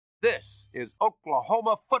This is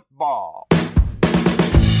Oklahoma football.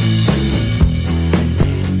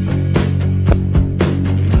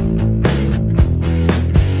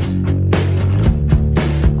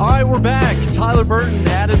 All right, we're back. Tyler Burton,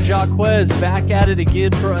 Adam Jacquez back at it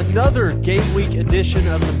again for another Game Week edition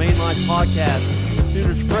of the Mainline Podcast. The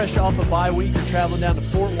Sooners fresh off a bye week are traveling down to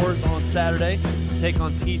Fort Worth on Saturday to take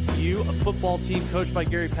on TCU, a football team coached by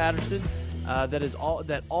Gary Patterson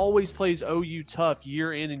that always plays OU tough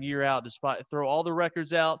year in and year out. Despite throw all the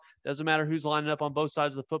records out, doesn't matter who's lining up on both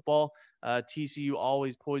sides of the football. TCU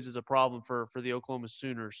always poses a problem for the Oklahoma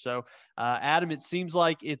Sooners. So, Adam, it seems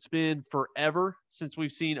like it's been forever since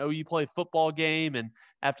we've seen OU play a football game, and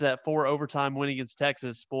after that 4 overtime win against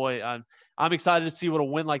Texas, boy, I'm excited to see what a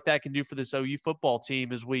win like that can do for this OU football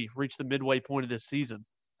team as we reach the midway point of this season.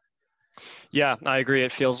 Yeah, I agree.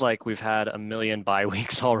 It feels like we've had a million bye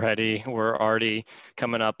weeks already. We're already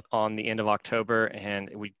coming up on the end of October, and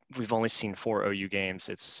we've only seen 4 OU games.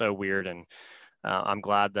 It's so weird, and I'm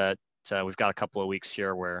glad that we've got a couple of weeks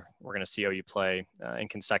here where we're going to see OU play in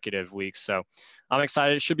consecutive weeks. So I'm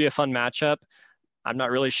excited. It should be a fun matchup. I'm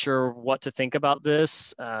not really sure what to think about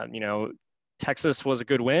this. Texas was a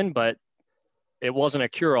good win, but it wasn't a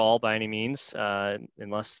cure-all by any means.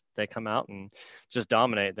 Unless they come out and just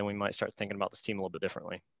dominate, then we might start thinking about this team a little bit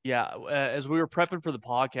differently. Yeah, as we were prepping for the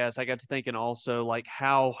podcast, I got to thinking also, like,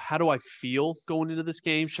 how do I feel going into this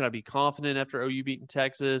game? Should I be confident after OU beating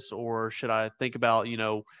Texas, or should I think about,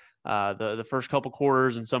 the first couple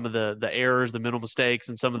quarters and some of the errors, the mental mistakes,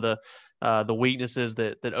 and some of the weaknesses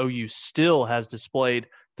that OU still has displayed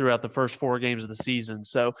throughout the first 4 games of the season.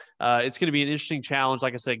 So it's going to be an interesting challenge.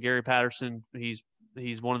 Like I said, Gary Patterson, he's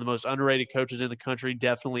one of the most underrated coaches in the country,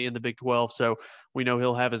 definitely in the Big 12. So we know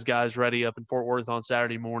he'll have his guys ready up in Fort Worth on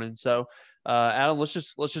Saturday morning. So Adam, let's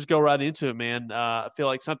just go right into it, man. I feel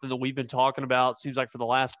like something that we've been talking about seems like for the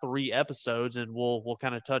last 3 episodes, and we'll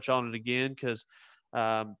kind of touch on it again because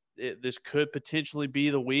this could potentially be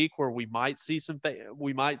the week where we might see some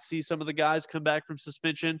of the guys come back from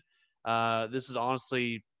suspension. This is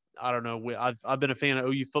honestly, I don't know. I've been a fan of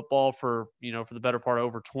OU football for the better part of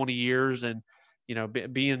over 20 years, and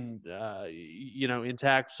being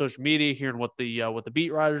intact social media, hearing what the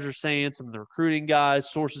beat writers are saying, some of the recruiting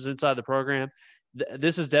guys, sources inside the program.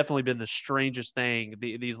 This has definitely been the strangest thing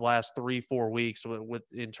these last 3-4 weeks with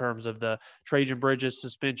in terms of the Trajan Bridges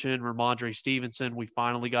suspension, Ramondre Stevenson. We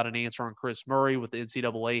finally got an answer on Chris Murray with the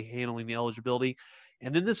NCAA handling the eligibility.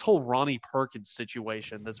 And then this whole Ronnie Perkins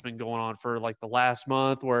situation that's been going on for like the last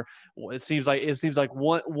month, where it seems like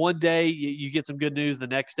one day you get some good news, the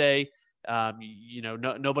next day,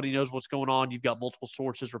 nobody knows what's going on. You've got multiple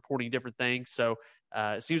sources reporting different things. So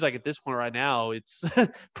it seems like at this point right now, it's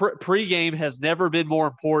pregame has never been more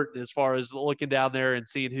important as far as looking down there and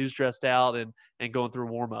seeing who's dressed out and going through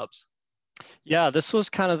warm-ups. Yeah, this was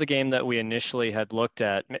kind of the game that we initially had looked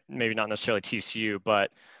at, maybe not necessarily TCU, but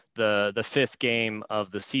the 5th game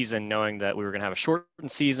of the season, knowing that we were going to have a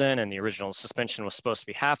shortened season and the original suspension was supposed to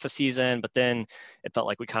be half a season, but then it felt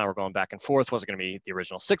like we kind of were going back and forth. Was it going to be the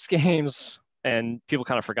original 6 games? And people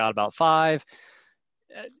kind of forgot about 5.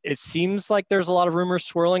 It seems like there's a lot of rumors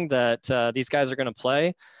swirling that these guys are going to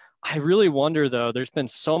play. I really wonder, though, there's been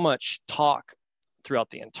so much talk throughout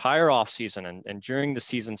the entire offseason and during the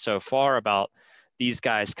season so far about these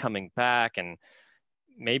guys coming back, and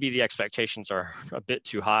maybe the expectations are a bit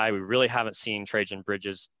too high. We really haven't seen Trajan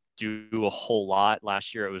Bridges do a whole lot.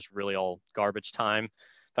 Last year, it was really all garbage time. In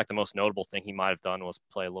fact, the most notable thing he might have done was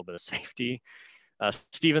play a little bit of safety.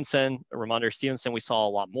 Ramondre Stevenson, we saw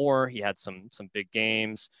a lot more. He had some big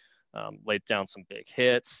games, laid down some big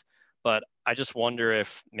hits. But I just wonder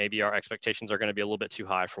if maybe our expectations are going to be a little bit too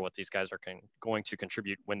high for what these guys are going to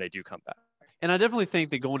contribute when they do come back. And I definitely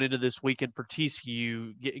think that going into this weekend for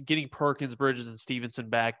TCU, getting Perkins, Bridges, and Stevenson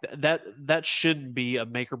back, that shouldn't be a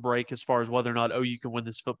make or break as far as whether or not OU can win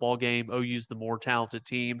this football game. OU's the more talented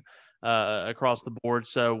team across the board.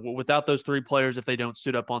 So without those 3 players, if they don't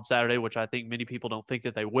suit up on Saturday, which I think many people don't think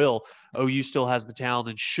that they will, OU still has the talent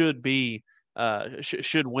and should win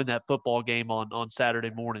that football game on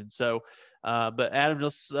Saturday morning. So, but Adam,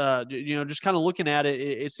 just kind of looking at it,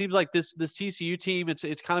 it seems like this TCU team,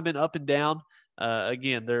 it's kind of been up and down.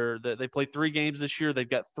 Again, they played 3 games this year. They've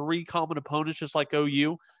got 3 common opponents, just like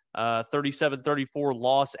OU. 37-34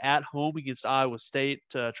 loss at home against Iowa State.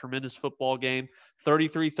 Tremendous football game.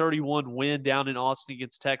 33-31 win down in Austin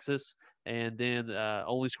against Texas. and then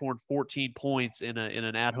only scoring 14 points in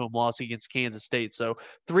an at-home loss against Kansas State. So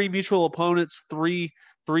 3 mutual opponents, three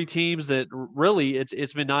teams that really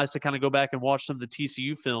it's been nice to kind of go back and watch some of the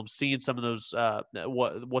TCU films, seeing some of those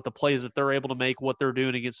what the plays that they're able to make, what they're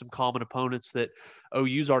doing against some common opponents that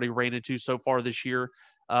OU's already ran into so far this year.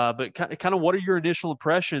 But kind of what are your initial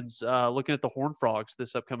impressions looking at the Horned Frogs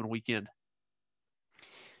this upcoming weekend?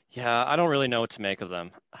 Yeah, I don't really know what to make of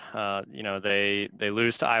them. They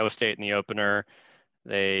lose to Iowa State in the opener.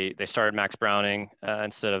 They started Max Browning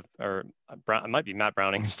it might be Matt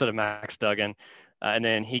Browning instead of Max Duggan. And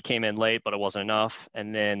then he came in late, but it wasn't enough.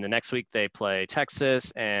 And then the next week they play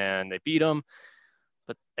Texas and they beat them.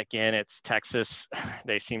 But again, it's Texas.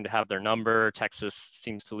 They seem to have their number. Texas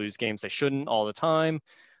seems to lose games they shouldn't all the time.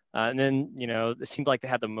 And then, it seemed like they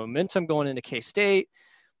had the momentum going into K-State.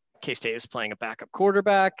 K-State is playing a backup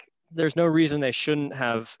quarterback. There's no reason they shouldn't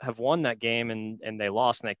have won that game, and they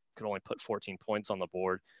lost, and they could only put 14 points on the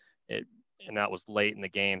board. And that was late in the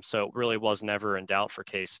game. So it really was never in doubt for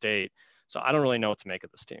K-State. So I don't really know what to make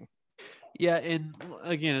of this team. Yeah, and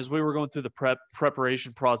again, as we were going through the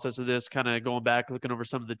preparation process of this, kind of going back, looking over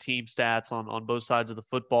some of the team stats on both sides of the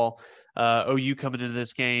football, OU coming into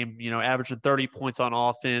this game, averaging 30 points on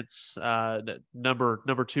offense,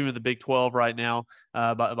 number 2 in the Big 12 right now,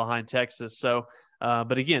 behind Texas. So,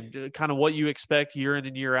 but again, kind of what you expect year in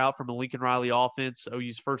and year out from a Lincoln Riley offense.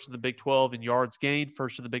 OU's first in the Big 12 in yards gained,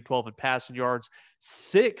 first in the Big 12 in passing yards,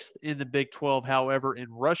 6th in the Big 12, however, in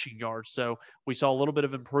rushing yards. So we saw a little bit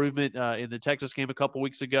of improvement in the Texas game a couple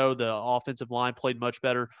weeks ago. The offensive line played much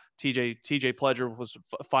better. TJ Pledger was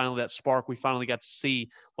finally that spark. We finally got to see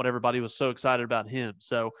what everybody was so excited about him.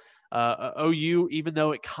 So OU, even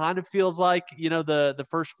though it kind of feels like, the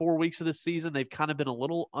first 4 weeks of the season, they've kind of been a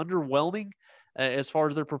little underwhelming as far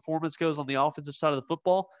as their performance goes on the offensive side of the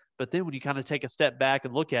football. But then when you kind of take a step back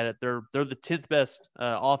and look at it, they're the 10th best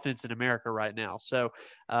offense in America right now. So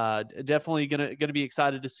definitely gonna be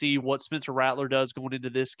excited to see what Spencer Rattler does going into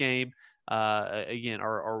this game. Again,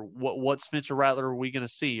 or what Spencer Rattler are we going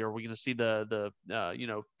to see? Are we going to see the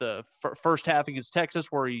first half against Texas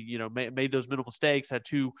where he made those middle mistakes, had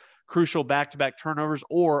 2 crucial back-to-back turnovers,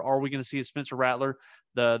 or are we going to see a Spencer Rattler,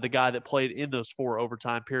 the guy that played in those 4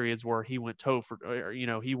 overtime periods where he went toe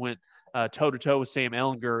to toe with Sam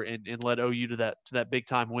Ehlinger and led OU to that big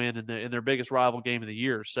time win in their biggest rival game of the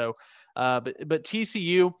year. So, but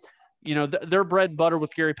TCU, their bread and butter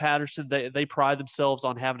with Gary Patterson, they pride themselves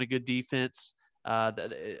on having a good defense.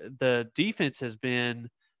 The defense has been,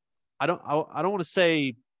 I don't want to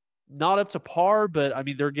say not up to par, but I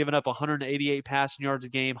mean, they're giving up 188 passing yards a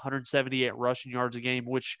game, 178 rushing yards a game,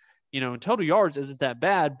 which, in total yards isn't that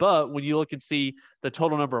bad. But when you look and see the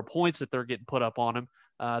total number of points that they're getting put up on them,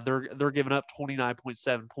 they're giving up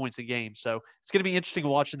 29.7 points a game. So it's going to be interesting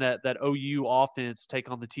watching that OU offense take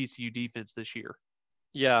on the TCU defense this year.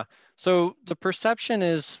 Yeah. So the perception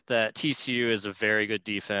is that TCU is a very good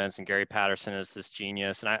defense and Gary Patterson is this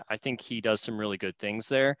genius. And I think he does some really good things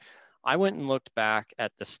there. I went and looked back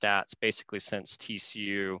at the stats basically since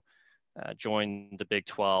TCU joined the Big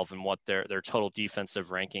 12 and what their total defensive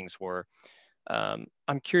rankings were.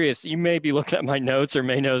 I'm curious, you may be looking at my notes or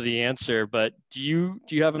may know the answer, but do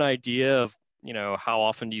you have an idea of, how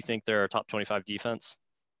often do you think they're a top 25 defense?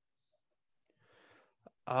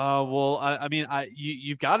 Well, I mean,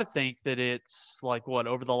 you've got to think that it's like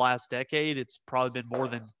over the last decade, it's probably been more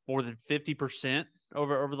than 50%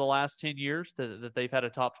 over the last 10 years that they've had a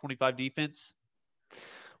top 25 defense.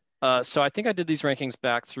 So I think I did these rankings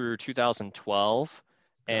back through 2012,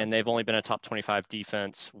 and they've only been a top 25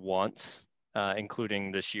 defense once,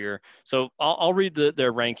 including this year. So I'll read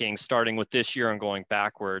their rankings starting with this year and going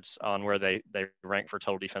backwards on where they rank for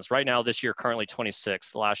total defense. Right now, this year, currently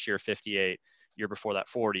 26th, last year 58. Year before that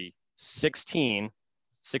 40, 16,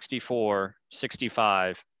 64,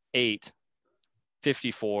 65, 8,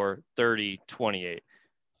 54, 30, 28.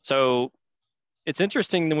 So it's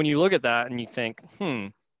interesting when you look at that and you think,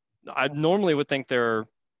 I normally would think they're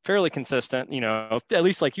fairly consistent, at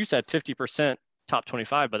least like you said, 50% top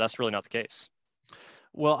 25, but that's really not the case.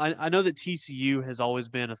 Well, I know that TCU has always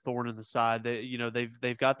been a thorn in the side.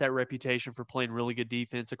 They've got that reputation for playing really good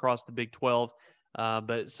defense across the Big 12.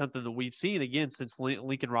 But something that we've seen again since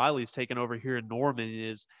Lincoln Riley's taken over here in Norman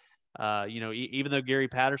is, even though Gary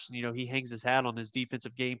Patterson, he hangs his hat on his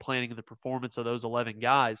defensive game planning and the performance of those 11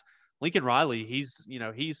 guys, Lincoln Riley, he's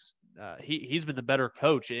he's been the better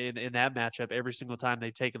coach in that matchup every single time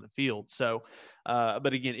they've taken the field. So,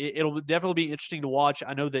 but again, it'll definitely be interesting to watch.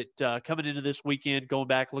 I know that coming into this weekend, going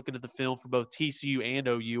back looking at the film for both TCU and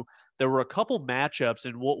OU, there were a couple matchups,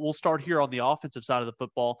 and we'll start here on the offensive side of the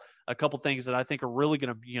football. A couple things that I think are really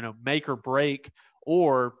going to make or break,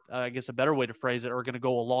 or I guess a better way to phrase it, are going to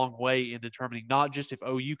go a long way in determining not just if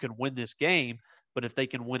OU can win this game, but if they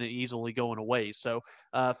can win it easily going away. So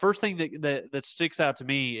first thing that sticks out to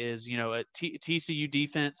me is, a TCU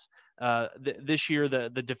defense. This year, the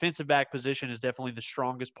defensive back position is definitely the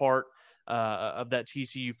strongest part of that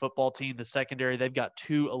TCU football team. The secondary, they've got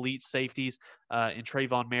two elite safeties in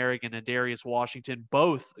Trayvon Merrick and Darius Washington,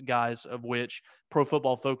 both guys of which Pro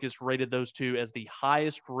Football Focus rated those two as the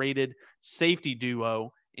highest rated safety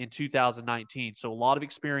duo in 2019. So a lot of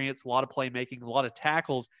experience, a lot of playmaking, a lot of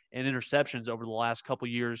tackles and interceptions over the last couple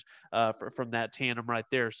of years from that tandem right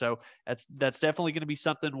there. So that's definitely going to be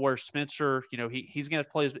something where Spencer, he's going to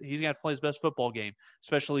play his best football game,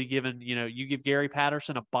 especially given, you give Gary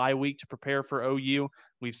Patterson a bye week to prepare for OU.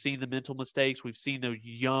 We've seen the mental mistakes. We've seen those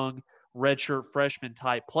young redshirt freshman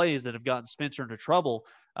type plays that have gotten Spencer into trouble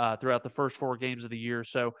throughout the first 4 games of the year.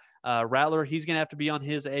 So Rattler, he's going to have to be on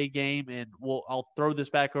his A game, and I'll throw this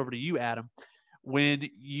back over to you, Adam. When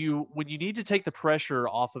you need to take the pressure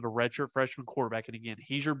off of a redshirt freshman quarterback, and again,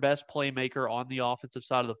 he's your best playmaker on the offensive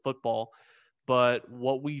side of the football, but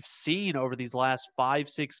what we've seen over these last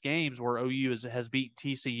 5-6 games where OU has beaten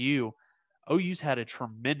TCU, OU's had a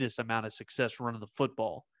tremendous amount of success running the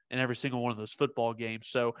football in every single one of those football games.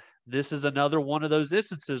 So this is another one of those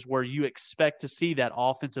instances where you expect to see that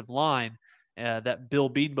offensive line, that Bill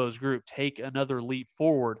Beanbo's group, take another leap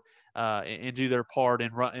forward and do their part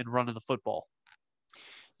in running the football.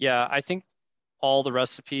 Yeah, I think all the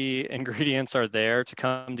recipe ingredients are there to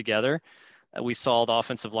come together. We saw the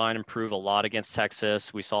offensive line improve a lot against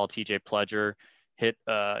Texas. We saw TJ Pledger hit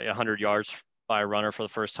 100 yards by a runner for the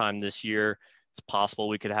first time this year. It's possible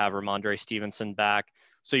we could have Ramondre Stevenson back.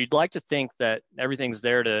 So you'd like to think that everything's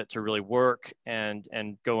there to really work and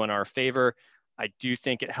go in our favor. I do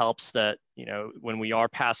think it helps that, when we are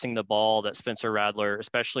passing the ball, that Spencer Rattler,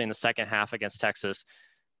 especially in the second half against Texas,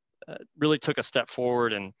 really took a step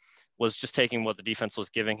forward and was just taking what the defense was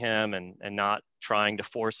giving him and not trying to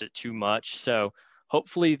force it too much. So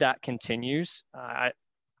hopefully that continues. I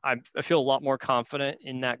feel a lot more confident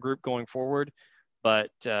in that group going forward.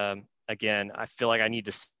 But again, I feel like I need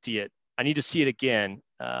to see it. I need to see it again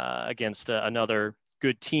against another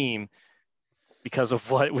good team because of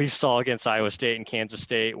what we saw against Iowa State and Kansas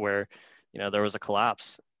State, where, there was a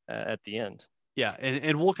collapse at the end. Yeah,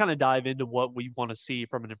 and we'll kind of dive into what we want to see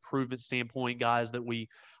from an improvement standpoint, guys, that we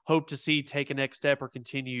hope to see take a next step or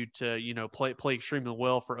continue to, play extremely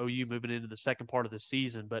well for OU moving into the second part of the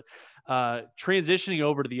season. But transitioning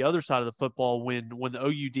over to the other side of the football, when the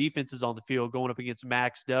OU defense is on the field going up against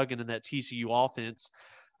Max Duggan and that TCU offense,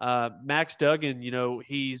 Max Duggan,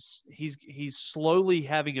 he's slowly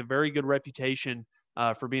having a very good reputation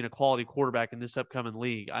for being a quality quarterback in this upcoming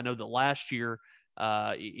league. I know that last year,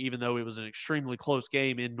 even though it was an extremely close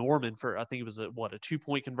game in Norman, I think it was a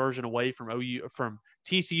 2-point conversion away from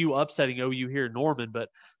TCU upsetting OU here in Norman. But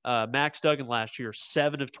Max Duggan last year,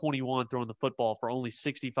 7 of 21 throwing the football for only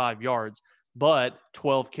 65 yards, but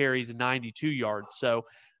 12 carries and 92 yards. So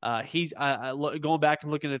he's going back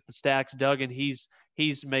and looking at the stats, Duggan, he's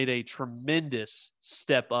made a tremendous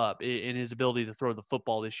step up in his ability to throw the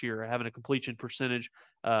football this year, having a completion percentage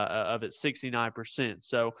of at 69%.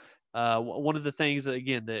 So one of the things that,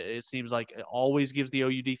 again, that it seems like it always gives the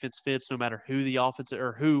OU defense fits, no matter who the offense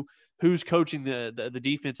or who's coaching the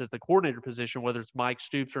defense as the coordinator position, whether it's Mike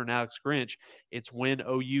Stoops or Alex Grinch. It's when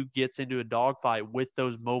OU gets into a dogfight with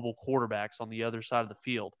those mobile quarterbacks on the other side of the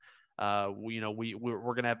field. We're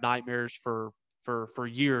going to have nightmares for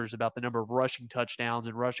years about the number of rushing touchdowns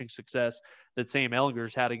and rushing success that Sam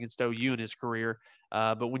Ehlinger's had against OU in his career.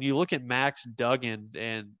 But when you look at Max Duggan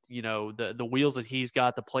and, the wheels that he's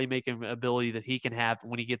got, the playmaking ability that he can have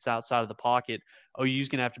when he gets outside of the pocket, OU's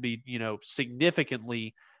going to have to be,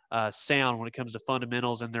 significantly sound when it comes to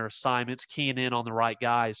fundamentals and their assignments, keying in on the right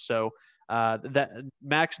guys. So that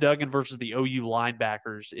Max Duggan versus the OU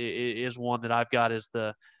linebackers is one that I've got as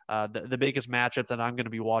the biggest matchup that I'm going to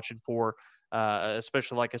be watching for.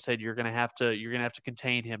 Especially, like I said, you're gonna have to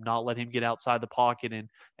contain him, not let him get outside the pocket and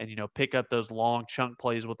pick up those long chunk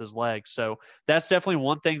plays with his legs. So that's definitely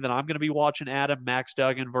one thing that I'm gonna be watching. Adam, Max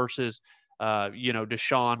Duggan versus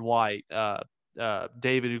Deshaun White,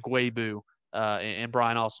 David Ugwebu, and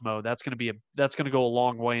Brian Osmo. That's gonna go a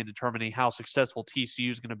long way in determining how successful TCU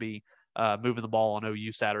is gonna be moving the ball on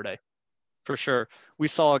OU Saturday. For sure. We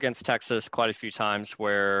saw against Texas quite a few times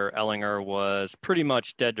where Ellinger was pretty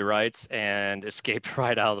much dead to rights and escaped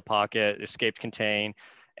right out of the pocket, escaped contain.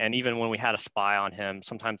 And even when we had a spy on him,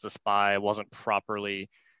 sometimes the spy wasn't properly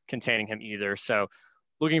containing him either. So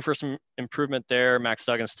looking for some improvement there. Max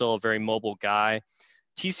Duggan's still a very mobile guy.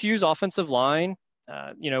 TCU's offensive line,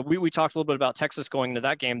 we talked a little bit about Texas going into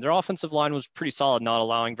that game. Their offensive line was pretty solid, not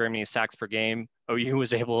allowing very many sacks per game. OU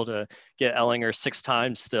was able to get Ellinger 6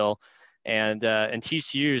 times still. And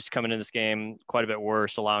TCU's coming in this game quite a bit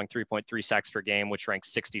worse, allowing 3.3 sacks per game, which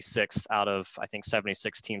ranks 66th out of, I think,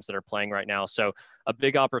 76 teams that are playing right now. So a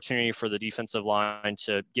big opportunity for the defensive line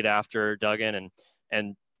to get after Duggan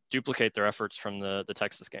and duplicate their efforts from the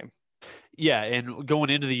Texas game. Yeah, and going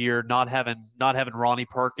into the year, not having Ronnie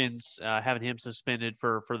Perkins, having him suspended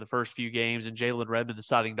for the first few games, and Jalen Redmond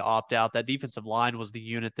deciding to opt out. That defensive line was the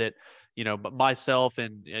unit that, but myself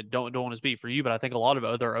and don't want to speak for you, but I think a lot of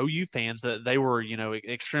other OU fans that they were,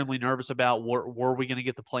 extremely nervous about. Were we going to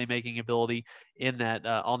get the playmaking ability in that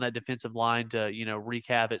on that defensive line to wreak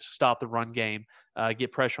havoc, stop the run game,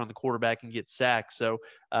 get pressure on the quarterback, and get sacked? So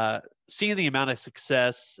seeing the amount of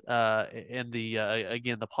success and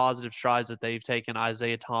again, the positive strides that they've taken,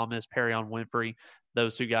 Isaiah Thomas, Perrion Winfrey,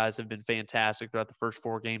 those two guys have been fantastic throughout the first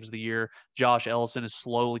 4 games of the year. Josh Ellison is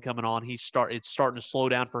slowly coming on. It's starting to slow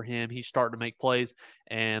down for him. He's starting to make plays,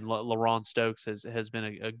 and LaRon Stokes has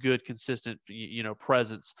been a good, consistent,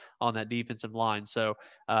 presence on that defensive line. So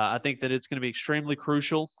I think that it's going to be extremely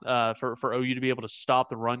crucial for OU to be able to stop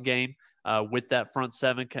the run game with that front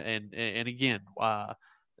seven. And again,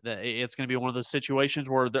 it's going to be one of those situations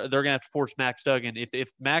where they're going to have to force Max Duggan. If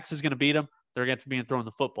Max is going to beat him, they're going to have to be throwing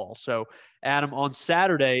the football. So, Adam, on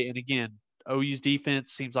Saturday, and again, OU's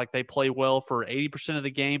defense seems like they play well for 80% of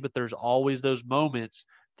the game, but there's always those moments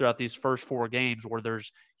throughout these first 4 games where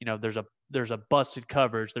there's a busted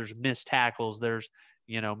coverage, there's missed tackles, there's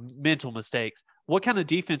mental mistakes. What kind of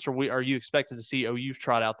defense are you expecting to see OU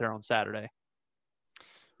trot out there on Saturday?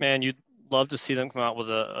 Man, you'd love to see them come out with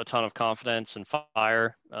a ton of confidence and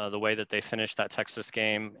fire. The way that they finished that Texas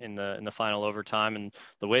game in the final overtime, and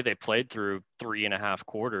the way they played through 3.5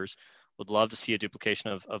 quarters, would love to see a duplication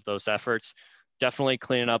of those efforts. Definitely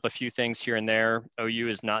cleaning up a few things here and there. OU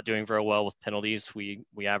is not doing very well with penalties. We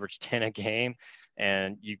average 10 a game,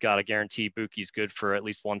 and you've got to guarantee Buki's good for at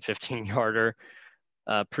least one 15-yarder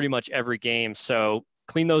pretty much every game. So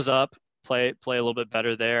clean those up, play a little bit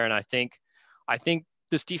better there, and I think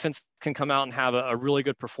this defense can come out and have a really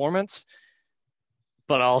good performance,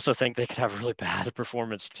 but I also think they could have a really bad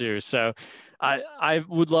performance too. So I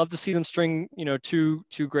would love to see them string, two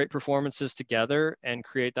great performances together and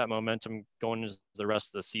create that momentum going into the rest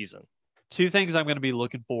of the season. 2 things I'm going to be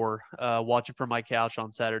looking for watching from my couch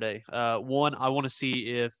on Saturday. One, I want to see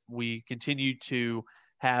if we continue to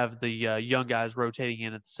have the young guys rotating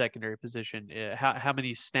in at the secondary position. How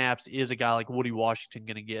many snaps is a guy like Woody Washington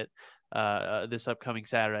going to get this upcoming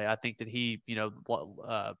Saturday? I think that he,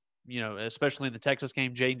 especially in the Texas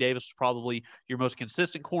game, Jaden Davis was probably your most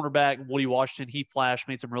consistent cornerback. Woody Washington, he flashed,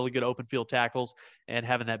 made some really good open field tackles, and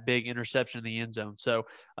having that big interception in the end zone. So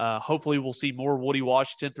hopefully we'll see more Woody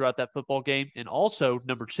Washington throughout that football game. And also,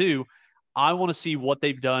 number 2, I want to see what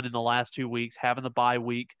they've done in the last 2 weeks, having the bye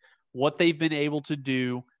week, what they've been able to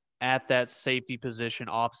do at that safety position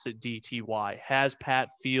opposite DTY. Has Pat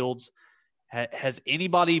Fields, has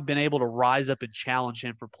anybody been able to rise up and challenge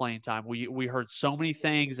him for playing time? We heard so many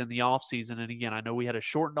things in the offseason. And again, I know we had a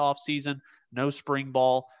shortened offseason, no spring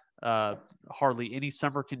ball, hardly any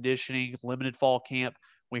summer conditioning, limited fall camp.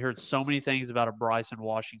 We heard so many things about a Bryson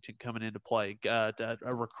Washington coming into play, a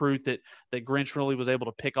recruit that Grinch really was able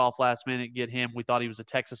to pick off last minute, get him. We thought he was a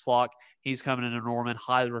Texas lock. He's coming into Norman,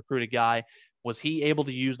 highly recruited guy. Was he able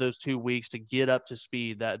to use those 2 weeks to get up to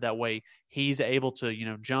speed? That way he's able to,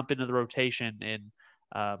 jump into the rotation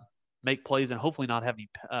and make plays, and hopefully not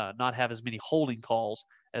have as many holding calls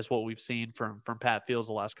as what we've seen from Pat Fields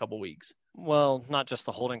the last couple of weeks. Well, not just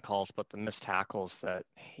the holding calls, but the missed tackles that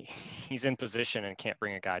he's in position and can't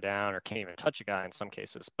bring a guy down or can't even touch a guy in some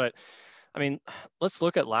cases. But I mean, let's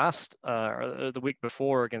look at the week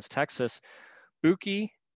before against Texas. Buki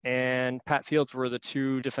and Pat Fields were the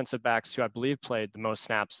 2 defensive backs who I believe played the most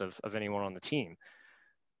snaps of anyone on the team.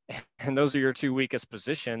 And those are your 2 weakest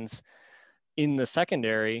positions in the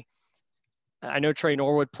secondary. I know Trey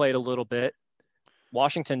Norwood played a little bit.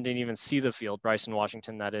 Washington didn't even see the field, Bryson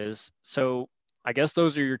Washington, that is. So I guess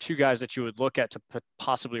those are your 2 guys that you would look at to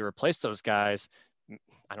possibly replace those guys.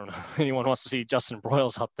 I don't know if anyone wants to see Justin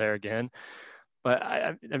Broyles out there again. But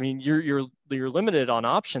I mean, you're limited on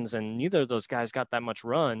options, and neither of those guys got that much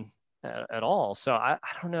run at all. So I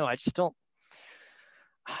don't know.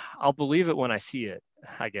 I'll believe it when I see it,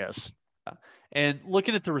 I guess. And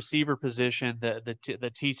looking at the receiver position, the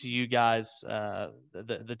TCU guys,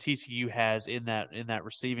 the TCU has in that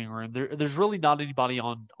receiving room, there's really not anybody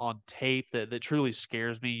on tape that truly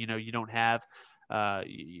scares me. You don't have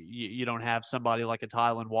you don't have somebody like a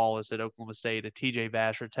Tylan Wallace at Oklahoma State, a TJ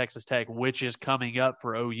Vasher at Texas Tech, which is coming up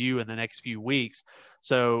for OU in the next few weeks.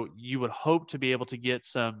 So you would hope to be able to get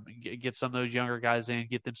some of those younger guys in,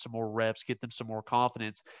 get them some more reps, get them some more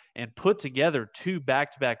confidence, and put together 2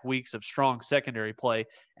 back-to-back weeks of strong secondary play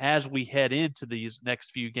as we head into these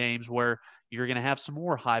next few games where you're going to have some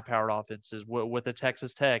more high-powered offenses with a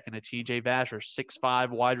Texas Tech and a TJ Vasher, 6'5"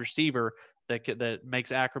 wide receiver that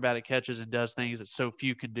makes acrobatic catches and does things that so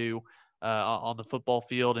few can do on the football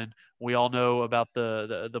field. And we all know about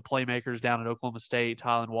the playmakers down at Oklahoma State.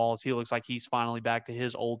 Tylan Wallace, he looks like he's finally back to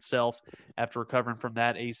his old self after recovering from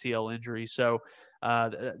that ACL injury. So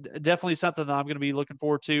definitely something that I'm going to be looking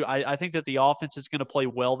forward to. I think that the offense is going to play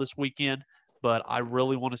well this weekend, but I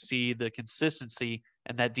really want to see the consistency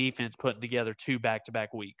and that defense putting together 2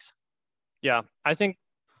 back-to-back weeks. Yeah, I think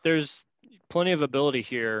there's plenty of ability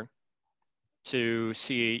here to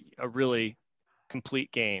see a really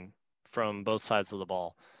complete game from both sides of the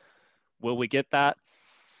ball. Will we get that?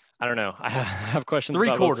 I don't know. I have questions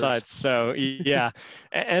about both sides. So yeah,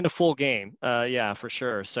 and a full game. Yeah, for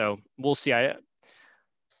sure. So we'll see.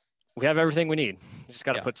 We have everything we need. We just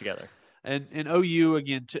got to put together. And OU,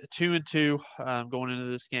 again, 2-2 going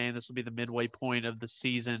into this game. This will be the midway point of the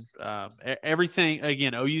season. Everything,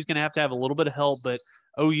 again, OU is going to have a little bit of help, but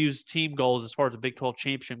OU's team goals as far as the Big 12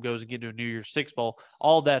 championship goes and get to a New Year's Six Bowl,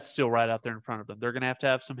 all that's still right out there in front of them. They're going to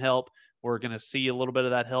have some help. We're going to see a little bit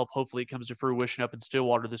of that help. Hopefully it comes to fruition up in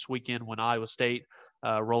Stillwater this weekend when Iowa State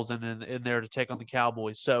rolls in there to take on the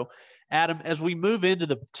Cowboys. So, Adam, as we move into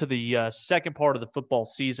the second part of the football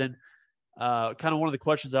season, kind of one of the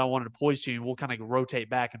questions that I wanted to pose to you, and we'll kind of rotate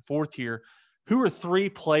back and forth here. Who are 3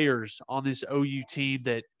 players on this OU team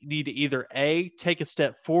that need to either A, take a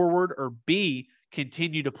step forward, or B,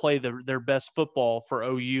 continue to play their best football for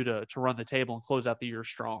OU to run the table and close out the year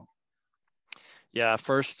strong? Yeah,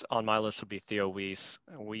 first on my list would be Theo Weiss.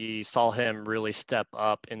 We saw him really step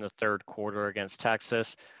up in the third quarter against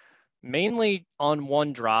Texas, mainly on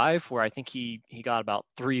one drive where I think he got about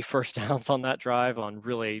 3 first downs on that drive on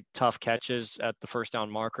really tough catches at the first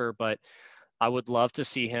down marker. But I would love to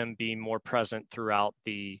see him be more present throughout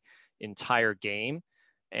the entire game.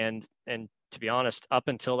 And to be honest, up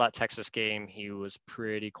until that Texas game, he was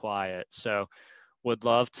pretty quiet. So would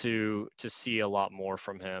love to see a lot more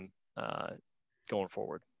from him going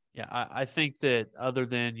forward. Yeah, I think that other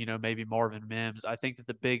than, maybe Marvin Mims, I think that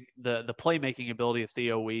the playmaking ability of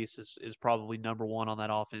Theo Weiss is probably number one on that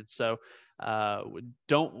offense. So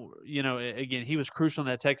again, he was crucial in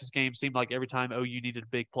that Texas game. Seemed like every time OU needed a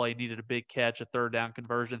big play, needed a big catch, a third down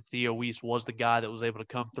conversion, Theo Weiss was the guy that was able to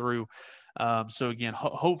come through. So again,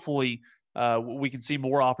 hopefully we can see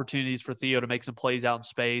more opportunities for Theo to make some plays out in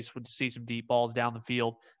space, to see some deep balls down the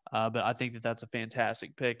field. But I think that that's a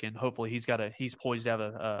fantastic pick, and hopefully he's poised to have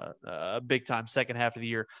a big time second half of the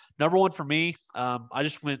year. Number one for me, I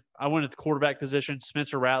went at the quarterback position,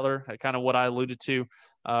 Spencer Rattler, kind of what I alluded to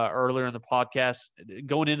earlier in the podcast.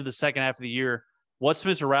 Going into the second half of the year, what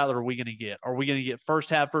Spencer Rattler are we going to get? Are we going to get first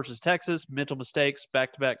half versus Texas, mental mistakes,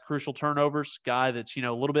 back-to-back crucial turnovers, guy that's, a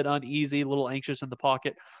little bit uneasy, a little anxious in the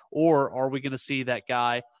pocket, or are we going to see that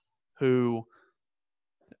guy who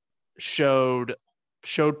showed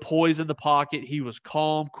poise in the pocket? He was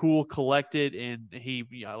calm, cool, collected, and he,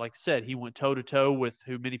 like I said, he went toe-to-toe with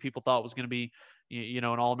who many people thought was going to be, an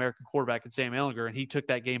All-American quarterback in Sam Ehlinger, and he took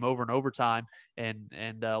that game over in overtime and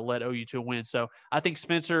led OU to a win. So I think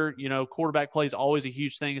Spencer, quarterback play is always a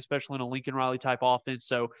huge thing, especially in a Lincoln Riley type offense.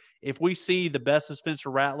 So if we see the best of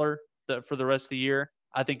Spencer Rattler for the rest of the year,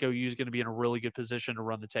 I think OU is going to be in a really good position to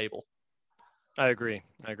run the table. I agree.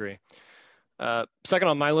 Second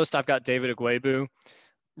on my list, I've got David Agwebu.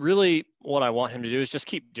 Really, what I want him to do is just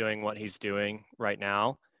keep doing what he's doing right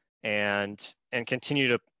now, and continue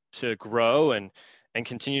to grow and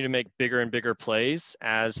continue to make bigger and bigger plays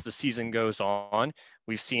as the season goes on.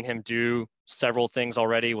 We've seen him do several things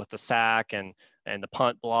already with the sack and the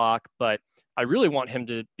punt block, but I really want him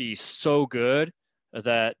to be so good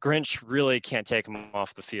that Grinch really can't take him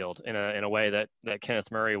off the field in a way that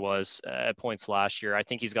Kenneth Murray was at points last year. I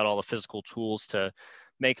think he's got all the physical tools to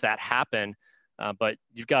make that happen, but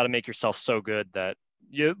you've got to make yourself so good that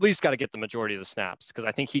you at least got to get the majority of the snaps, because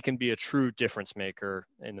I think he can be a true difference maker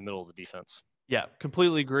in the middle of the defense. Yeah,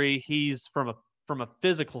 completely agree. He's from a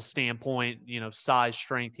physical standpoint, size,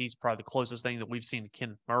 strength, he's probably the closest thing that we've seen to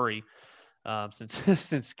Kenneth Murray. since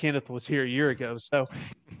since Kenneth was here a year ago. So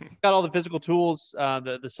got all the physical tools,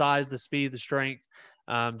 the size, the speed, the strength.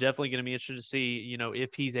 Definitely going to be interested to see,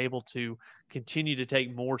 if he's able to continue to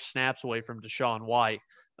take more snaps away from Deshaun White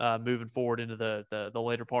moving forward into the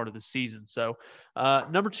later part of the season. So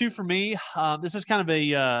number 2 for me, this is kind of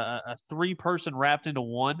a 3-person wrapped into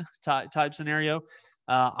one type scenario.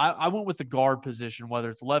 I went with the guard position, whether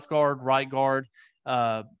it's left guard, right guard.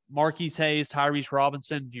 Marquise Hayes, Tyrese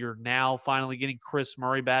Robinson. You're now finally getting Chris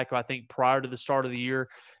Murray back, who I think prior to the start of the year,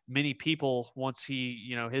 many people, once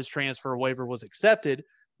his transfer waiver was accepted,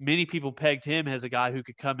 many people pegged him as a guy who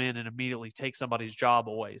could come in and immediately take somebody's job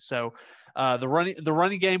away. So the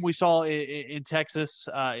running game we saw in Texas,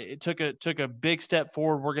 it took a big step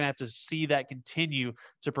forward. We're going to have to see that continue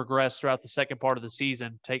to progress throughout the second part of the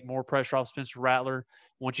season, take more pressure off Spencer Rattler.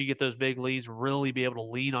 Once you get those big leads, really be able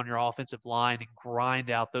to lean on your offensive line and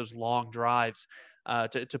grind out those long drives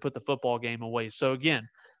to put the football game away. So again,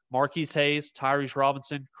 Marquise Hayes, Tyrese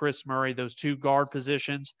Robinson, Chris Murray, those 2 guard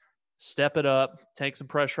positions, step it up, take some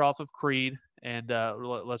pressure off of Creed, and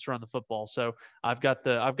let's run the football. So I've got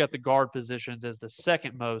the guard positions as the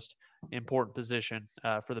second most important position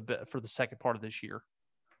for the second part of this year.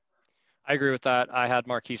 I agree with that. I had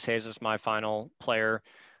Marquise Hayes as my final player.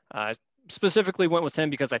 Specifically went with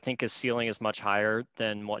him because I think his ceiling is much higher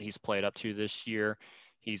than what he's played up to this year.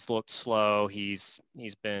 He's looked slow. He's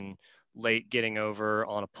been late getting over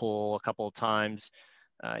on a pull a couple of times.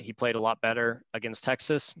 He played a lot better against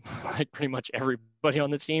Texas, like pretty much everybody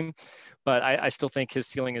on the team. But I still think his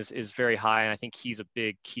ceiling is very high, and I think he's a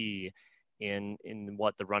big key in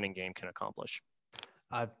what the running game can accomplish.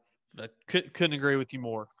 I couldn't agree with you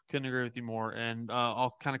more. And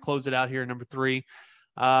I'll kind of close it out here. Number 3,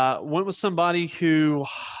 went with somebody who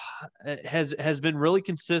has been really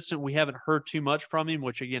consistent. We haven't heard too much from him,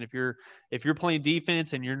 which again, if you're playing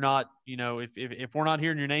defense and you're not, if we're not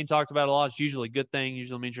hearing your name talked about a lot, it's usually a good thing.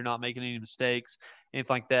 Usually means you're not making any mistakes,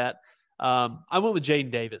 anything like that. I went with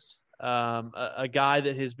Jaden Davis, a guy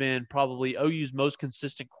that has been probably OU's most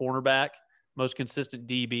consistent cornerback, most consistent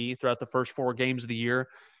DB throughout the first 4 games of the year.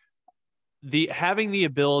 Having the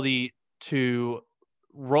ability to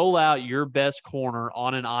roll out your best corner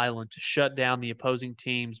on an island to shut down the opposing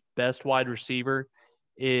team's best wide receiver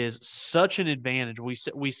is such an advantage. We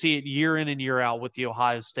see it year in and year out with the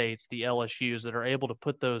Ohio States, the LSUs that are able to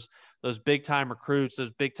put those big time recruits,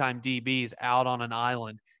 those big time DBs out on an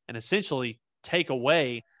island and essentially take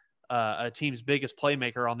away a team's biggest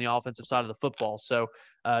playmaker on the offensive side of the football. So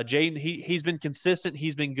Jaden, he's been consistent.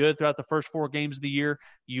 He's been good throughout the first 4 games of the year.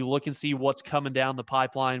 You look and see what's coming down the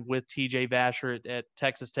pipeline with TJ Vasher at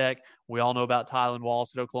Texas Tech. We all know about Tylan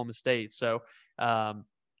Wallace at Oklahoma State. So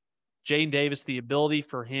Jaden Davis, the ability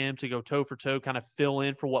for him to go toe for toe, kind of fill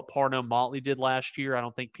in for what Parnell Motley did last year. I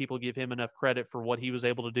don't think people give him enough credit for what he was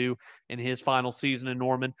able to do in his final season in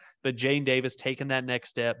Norman. But Jaden Davis taking that next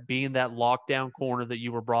step, being that lockdown corner that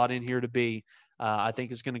you were brought in here to be, I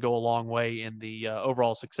think is going to go a long way in the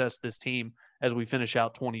overall success of this team as we finish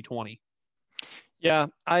out 2020. Yeah,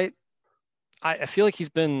 I feel like he's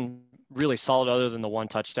been really solid other than the one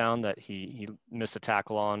touchdown that he missed a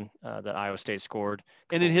tackle on that Iowa State scored.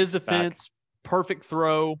 And in his defense, perfect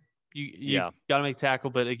throw. You got to make tackle,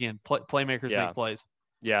 but again, playmakers make plays.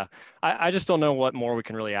 Yeah, I just don't know what more we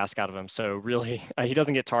can really ask out of him. So really, he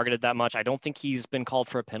doesn't get targeted that much. I don't think he's been called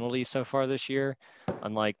for a penalty so far this year,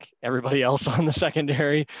 unlike everybody else on the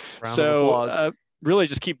secondary. Round of applause. Really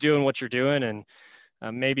just keep doing what you're doing.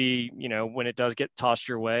 And maybe, when it does get tossed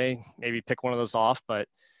your way, maybe pick one of those off. But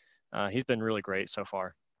he's been really great so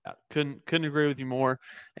far. Yeah, couldn't agree with you more.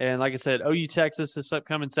 And like I said, OU Texas this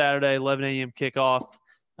upcoming Saturday, 11 a.m. kickoff.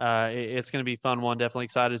 It's going to be a fun one. Definitely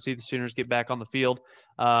excited to see the Sooners get back on the field.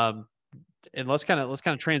 And let's kind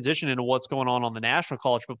of transition into what's going on the national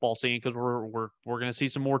college football scene, because we're going to see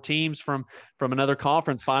some more teams from another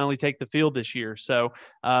conference finally take the field this year. So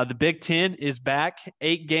the Big Ten is back.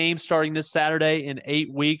 8 games starting this Saturday in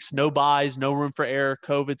 8 weeks. No buys, no room for error.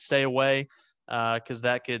 COVID, stay away, because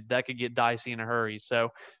that could get dicey in a hurry. So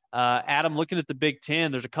Adam, looking at the Big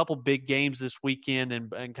Ten, there's a couple big games this weekend,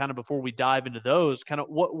 and kind of before we dive into those, kind of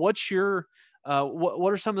what's your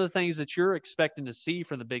what are some of the things that you're expecting to see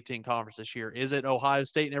from the Big Ten Conference this year? Is it Ohio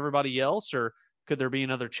State and everybody else, or could there be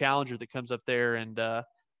another challenger that comes up there and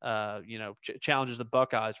challenges the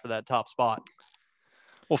Buckeyes for that top spot?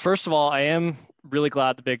 Well, first of all, I am really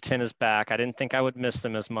glad the Big Ten is back. I didn't think I would miss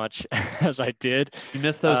them as much as I did. You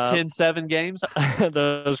missed those 10-7 games?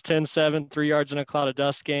 Those 10-7, 3 yards in a cloud of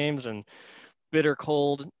dust games and bitter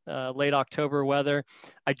cold late October weather.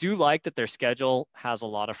 I do like that their schedule has a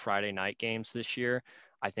lot of Friday night games this year.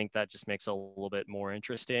 I think that just makes it a little bit more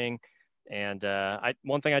interesting. And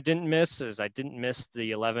one thing I didn't miss is I didn't miss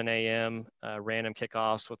the 11 a.m. Random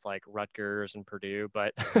kickoffs with like Rutgers and Purdue,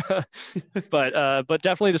 but but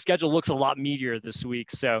definitely the schedule looks a lot meatier this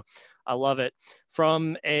week, so I love it.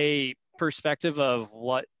 From a perspective of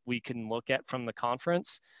what we can look at from the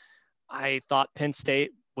conference, I thought Penn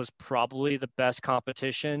State was probably the best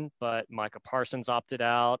competition, but Micah Parsons opted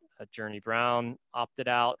out, Journey Brown opted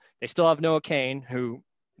out. They still have Noah Kane, who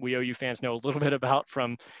we OU fans know a little bit about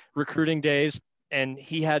from recruiting days, and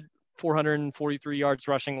he had 443 yards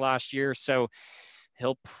rushing last year, so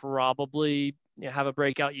he'll probably have a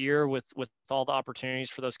breakout year with all the opportunities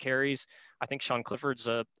for those carries. I think Sean Clifford's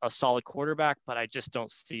a solid quarterback, but I just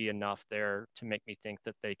don't see enough there to make me think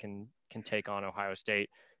that they can take on Ohio State.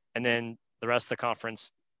 And then the rest of the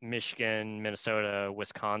conference, Michigan, Minnesota,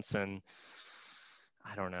 Wisconsin,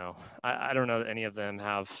 I don't know. I don't know that any of them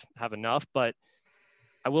have enough, but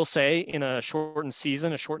I will say in a shortened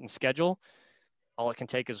season, a shortened schedule, all it can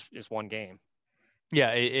take is one game.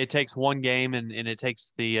 Yeah, it takes one game, and it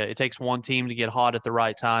takes it takes one team to get hot at the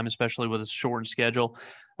right time, especially with a shortened schedule.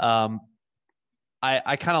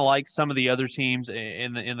 I kind of like some of the other teams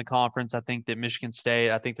in the conference. I think that Michigan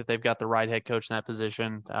State, I think that they've got the right head coach in that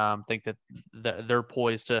position. I think that they're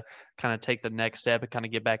poised to kind of take the next step and kind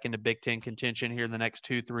of get back into Big Ten contention here in the next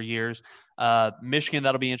 2-3 years. Michigan,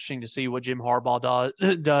 that'll be interesting to see what Jim Harbaugh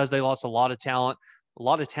does. They lost a lot of talent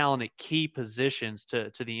at key positions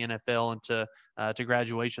to the NFL and to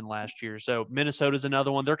graduation last year. So Minnesota's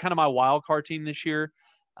another one. They're kind of my wild card team this year.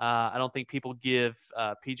 I don't think people give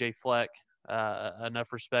PJ Fleck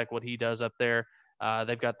enough respect what he does up there.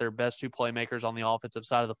 They've got their best two playmakers on the offensive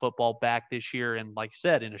side of the football back this year. And like you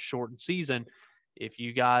said, in a shortened season, if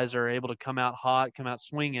you guys are able to come out hot, come out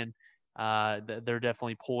swinging, they're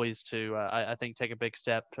definitely poised to, I think, take a big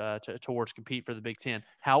step towards compete for the Big Ten.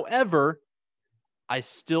 However, I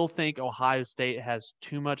still think Ohio State has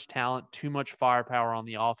too much talent, too much firepower on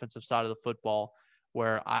the offensive side of the football,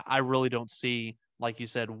 where I really don't see, like you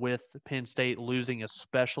said, with Penn State losing,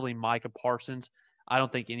 especially Micah Parsons, I don't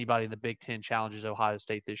think anybody in the Big Ten challenges Ohio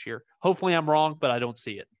State this year. Hopefully I'm wrong, but I don't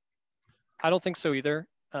see it. I don't think so either.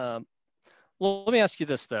 Well, let me ask you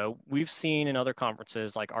this, though. We've seen in other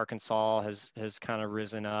conferences, like Arkansas has kind of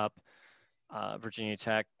risen up. Virginia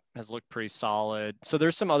Tech has looked pretty solid. So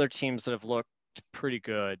there's some other teams that have looked pretty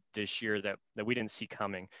good this year that we didn't see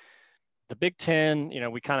coming. The Big Ten,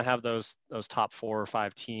 we kind of have those top 4 or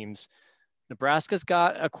 5 teams. Nebraska's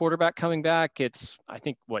got a quarterback coming back. It's, I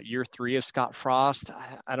think, year 3 of Scott Frost.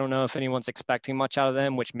 I don't know if anyone's expecting much out of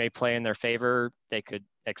them, which may play in their favor. They could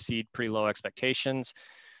exceed pretty low expectations.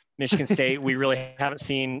 Michigan State, we really haven't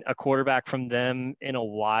seen a quarterback from them in a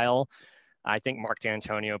while. I think Mark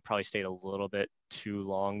D'Antonio probably stayed a little bit too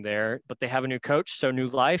long there, but they have a new coach, so new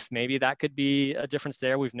life. Maybe that could be a difference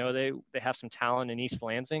there. We know they have some talent in East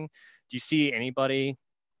Lansing. Do you see anybody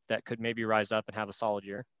that could maybe rise up and have a solid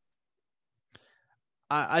year?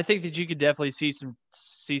 I think that you could definitely see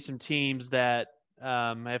some teams that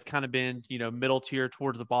have kind of been, middle tier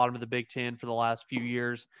towards the bottom of the Big Ten for the last few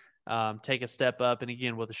years, take a step up. And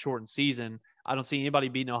again, with a shortened season, I don't see anybody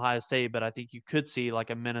beating Ohio State, but I think you could see like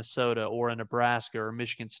a Minnesota or a Nebraska or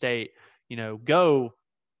Michigan State, go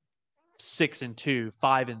 6-2,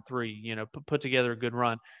 5-3, put together a good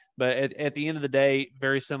run. But at the end of the day,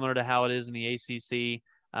 very similar to how it is in the ACC.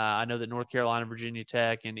 I know that North Carolina, Virginia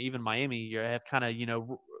Tech, and even Miami have kind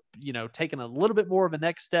of, taken a little bit more of a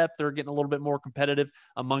next step. They're getting a little bit more competitive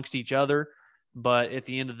amongst each other. But at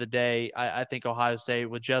the end of the day, I think Ohio State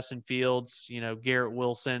with Justin Fields, Garrett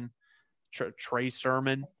Wilson, Trey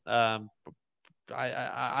Sermon,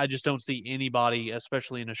 I just don't see anybody,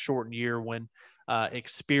 especially in a shortened year when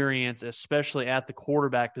experience, especially at the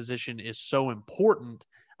quarterback position, is so important.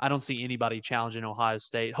 I don't see anybody challenging Ohio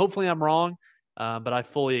State. Hopefully I'm wrong, but I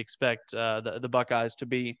fully expect the Buckeyes to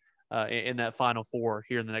be in that Final Four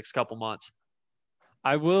here in the next couple months.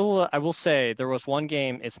 I will say there was one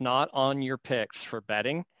game, it's not on your picks for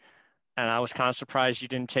betting, and I was kind of surprised you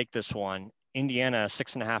didn't take this one. Indiana,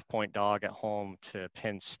 6.5-point dog at home to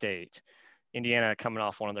Penn State. Indiana coming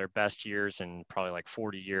off one of their best years in probably like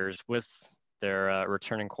 40 years with their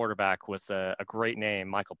returning quarterback with a great name,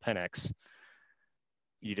 Michael Penix.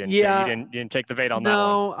 You didn't take the bait on that one.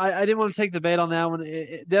 No, I didn't want to take the bait on that one.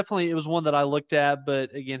 It was one that I looked at,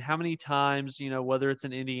 but again, how many times, whether it's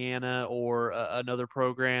in Indiana or another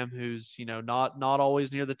program who's, not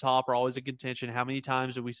always near the top or always in contention, how many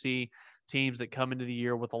times do we see teams that come into the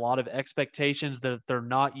year with a lot of expectations that they're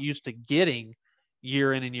not used to getting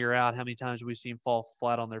year in and year out? How many times do we see them fall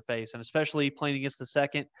flat on their face? And especially playing against the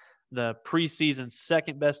second the preseason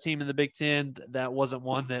second best team in the Big Ten. That wasn't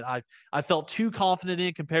one that I felt too confident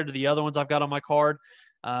in compared to the other ones I've got on my card.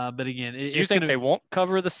 But again, do you think they won't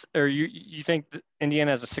cover this, or you think that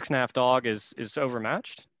Indiana as a 6.5 dog is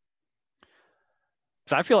overmatched?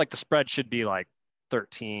 Because I feel like the spread should be like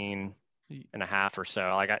 13.5 or so.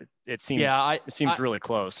 Like it seems really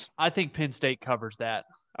close. I think Penn State covers that.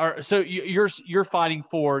 So you're fighting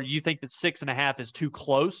for, you think that 6.5 is too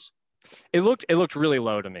close? It looked really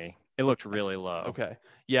low to me. It looked really low. Okay.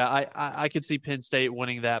 Yeah, I could see Penn State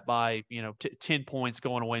winning that by 10 points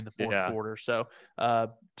going away in the fourth quarter. So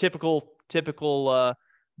typical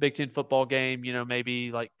Big Ten football game.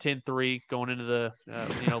 Maybe like 10-3 going into the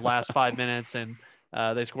last 5 minutes, and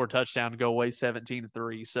they score a touchdown to go away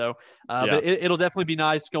 17-3. So, but it'll definitely be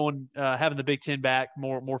nice having the Big Ten back,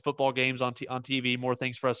 more football games on TV, more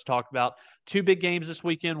things for us to talk about. 2 big games this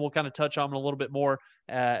weekend. We'll kind of touch on them a little bit more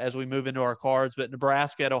as we move into our cards. But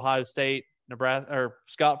Nebraska at Ohio State,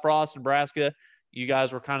 Scott Frost, Nebraska. You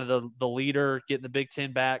guys were kind of the leader, getting the Big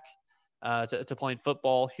Ten back to playing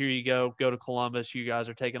football. Here you go to Columbus. You guys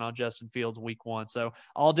are taking on Justin Fields week 1. So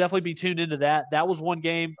I'll definitely be tuned into that. That was one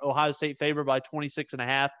game, Ohio State favored by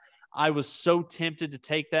 26.5. I was so tempted to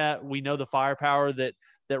take that. We know the firepower that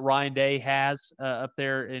Ryan Day has up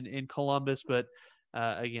there in Columbus. But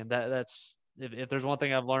again, that's if there's one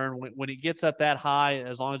thing I've learned, when it gets up that high,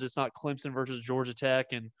 as long as it's not Clemson versus Georgia Tech,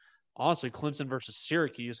 and honestly, Clemson versus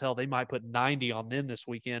Syracuse, hell, they might put 90 on them this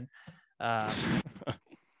weekend.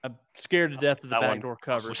 I'm scared to death of the backdoor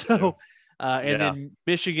cover. So, then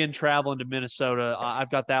Michigan traveling to Minnesota.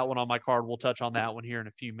 I've got that one on my card. We'll touch on that one here in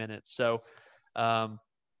a few minutes. So, and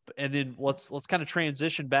then let's kind of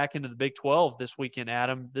transition back into the Big 12 this weekend,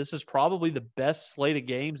 Adam. This is probably the best slate of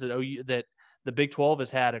games that the Big 12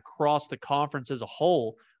 has had across the conference as a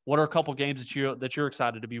whole. What are a couple games that you're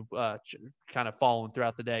excited to be kind of following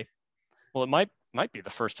throughout the day? Well, it might be the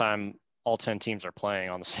first time all 10 teams are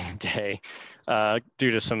playing on the same day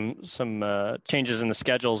due to some changes in the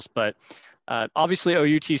schedules. But obviously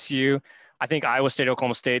OU TCU, I think Iowa State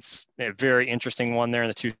Oklahoma State's a very interesting one there in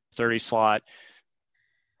the 2:30 slot.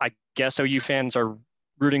 I guess OU fans are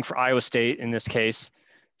rooting for Iowa State in this case.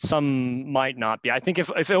 Some might not be. I think if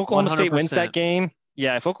Oklahoma 100%. State wins that game,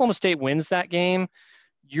 if Oklahoma State wins that game,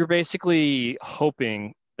 you're basically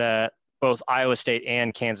hoping that both Iowa State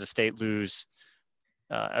and Kansas State lose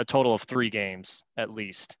a total of 3 games at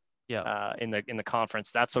least in the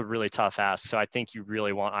conference. That's a really tough ask. So I think you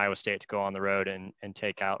really want Iowa State to go on the road and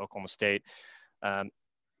take out Oklahoma State. I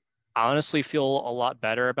honestly feel a lot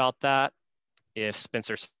better about that if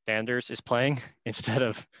Spencer Sanders is playing instead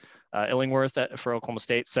of Illingworth for Oklahoma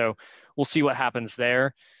State. So we'll see what happens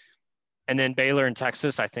there. And then Baylor and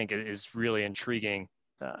Texas, I think, is really intriguing.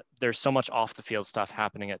 There's so much off the field stuff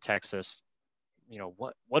happening at Texas.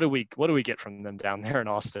 What do we get from them down there in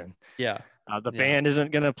Austin? The band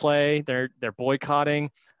isn't going to play. They're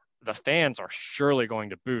boycotting. The fans are surely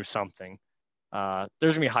going to boo something. There's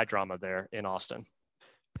going to be high drama there in Austin.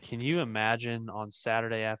 Can you imagine on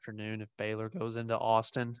Saturday afternoon if Baylor goes into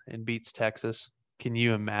Austin and beats Texas? Can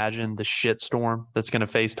you imagine the shitstorm that's going to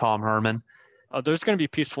face Tom Herman? There's going to be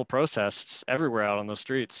peaceful protests everywhere out on those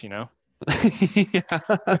streets,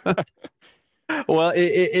 Well,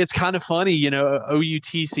 it's kind of funny, OU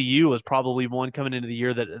TCU was probably one coming into the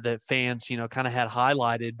year that fans, kind of had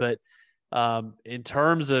highlighted. But in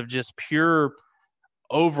terms of just pure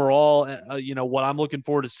overall, what I'm looking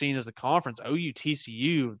forward to seeing as the conference, OU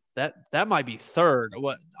TCU, that might be third.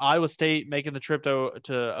 What Iowa State making the trip to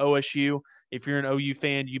OSU. If you're an OU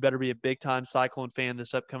fan, you better be a big-time Cyclone fan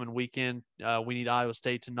this upcoming weekend. We need Iowa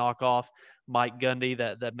State to knock off Mike Gundy.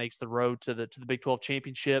 That makes the road to the Big 12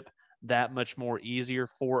 championship that much more easier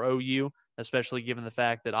for OU, especially given the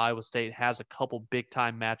fact that Iowa State has a couple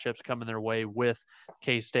big-time matchups coming their way with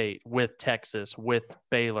K-State, with Texas, with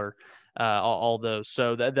Baylor, all those.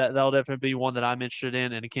 So that'll definitely be one that I'm interested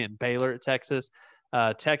in. And again, Baylor at Texas.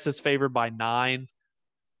 Texas favored by 9.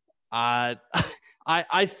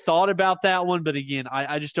 I thought about that one, but again,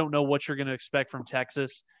 I just don't know what you're going to expect from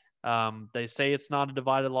Texas. They say it's not a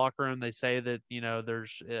divided locker room. They say that,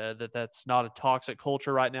 there's that's not a toxic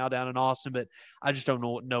culture right now down in Austin, but I just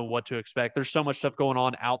don't know what to expect. There's so much stuff going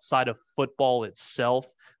on outside of football itself.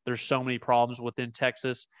 There's so many problems within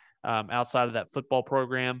Texas outside of that football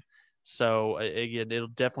program. So again, it'll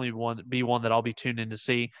definitely be one that I'll be tuned in to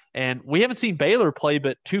see. And we haven't seen Baylor play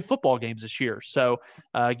but 2 football games this year. So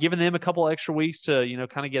giving them a couple extra weeks to,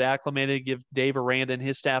 kind of get acclimated, give Dave Aranda and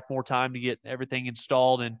his staff more time to get everything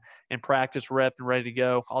installed and practice rep and ready to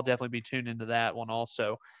go. I'll definitely be tuned into that one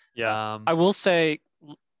also. Yeah. I will say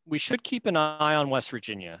we should keep an eye on West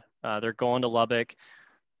Virginia. They're going to Lubbock.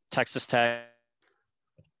 Texas Tech,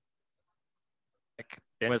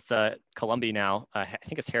 been with Columbia now. I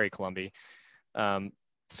think it's Harry Columbia.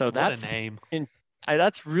 So What that's a name.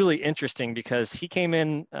 That's really interesting because he came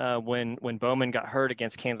in when Bowman got hurt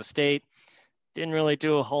against Kansas State. Didn't really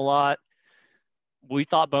do a whole lot. We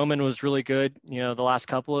thought Bowman was really good, the last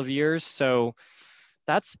couple of years. So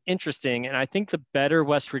that's interesting. And I think the better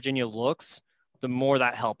West Virginia looks, the more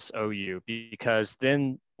that helps OU, because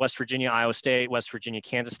then West Virginia, Iowa State, West Virginia,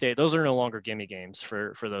 Kansas State, those are no longer gimme games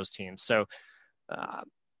for those teams. So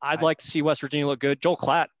I'd like to see West Virginia look good. Joel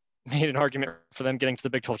Klatt made an argument for them getting to the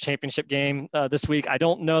Big 12 championship game this week. I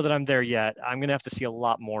don't know that I'm there yet. I'm going to have to see a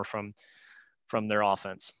lot more from their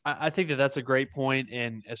offense. I think that's a great point,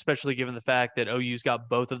 and especially given the fact that OU's got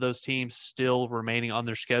both of those teams still remaining on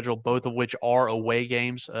their schedule, both of which are away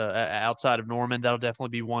games outside of Norman. That'll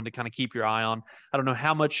definitely be one to kind of keep your eye on. I don't know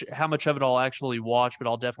how much of it I'll actually watch, but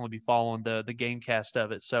I'll definitely be following the game cast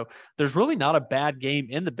of it. So there's really not a bad game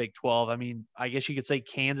in the Big 12. I mean, I guess you could say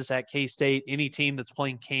Kansas at K-State. Any team that's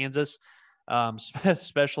playing Kansas,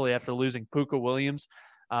 especially after losing Puka Williams,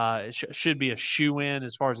 it should be a shoe-in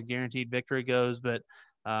as far as a guaranteed victory goes, but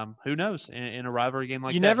who knows in a rivalry game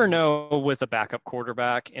like that. You never know with a backup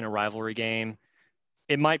quarterback in a rivalry game.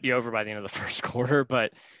 It might be over by the end of the first quarter,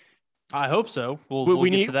 but I hope so. We'll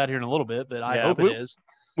get to that here in a little bit, but I hope it is.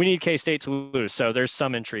 We need K-State to lose, so there's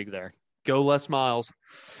some intrigue there. Go Les Miles.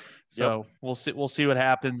 So We'll see what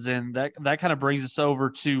happens, and that kind of brings us over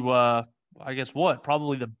to I guess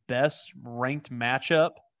probably the best ranked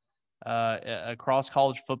matchup across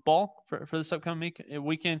college football for this upcoming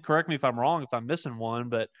weekend. Correct me if I'm wrong, if I'm missing one,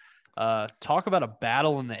 but talk about a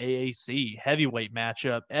battle in the AAC heavyweight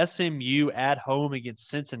matchup. SMU at home against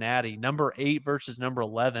Cincinnati, number 8 versus number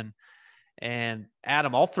 11. And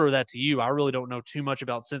Adam, I'll throw that to you. I really don't know too much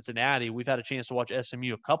about Cincinnati. We've had a chance to watch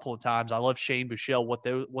SMU a couple of times. I love Shane Buechele,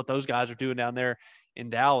 what those guys are doing down there in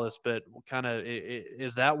Dallas, but kind of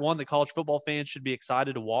is that one that college football fans should be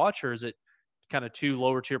excited to watch, or is it kind of two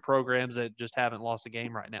lower tier programs that just haven't lost a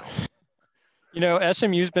game right now?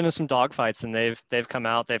 SMU's been in some dogfights, and they've come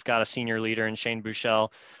out. They've got a senior leader in Shane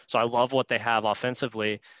Buechele, so I love what they have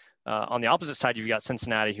offensively. On the opposite side, you've got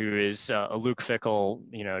Cincinnati, who is a Luke Fickell,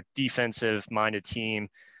 defensive-minded team.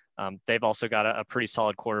 They've also got a pretty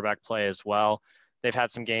solid quarterback play as well. They've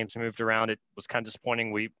had some games moved around. It was kind of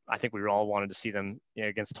disappointing. I think we all wanted to see them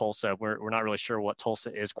against Tulsa. We're not really sure what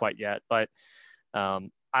Tulsa is quite yet, but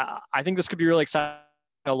I think this could be really exciting.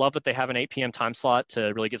 I love that they have an 8 p.m. time slot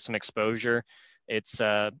to really get some exposure. It's,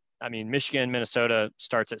 Michigan, Minnesota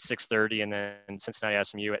starts at 6:30, and then Cincinnati,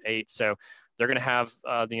 SMU at 8. So they're going to have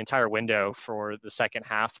the entire window for the second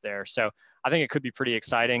half there. So I think it could be pretty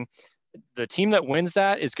exciting. The team that wins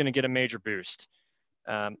that is going to get a major boost.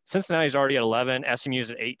 Cincinnati's already at 11,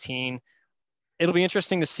 SMU's at 18. It'll be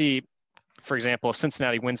interesting to see, for example, if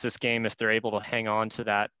Cincinnati wins this game, if they're able to hang on to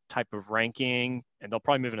that type of ranking, and they'll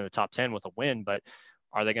probably move into the top 10 with a win, but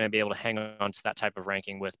are they going to be able to hang on to that type of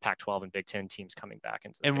ranking with Pac-12 and Big Ten teams coming back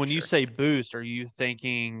into the And picture? when you say boost, are you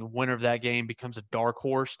thinking winner of that game becomes a dark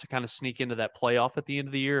horse to kind of sneak into that playoff at the end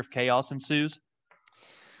of the year if chaos ensues?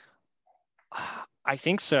 I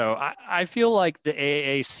think so. I feel like the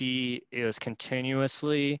AAC is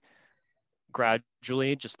continuously,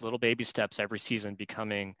 gradually, just little baby steps every season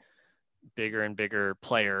becoming bigger and bigger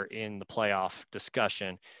player in the playoff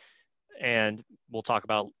discussion. And we'll talk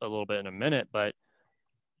about a little bit in a minute, but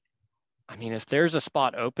if there's a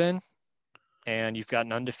spot open and you've got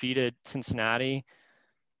an undefeated Cincinnati,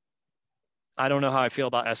 I don't know how I feel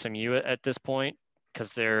about SMU at this point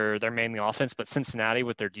because they're mainly offense, but Cincinnati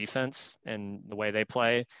with their defense and the way they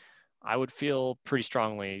play, I would feel pretty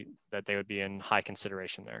strongly that they would be in high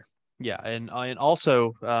consideration there. Yeah, and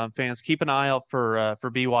also fans, keep an eye out for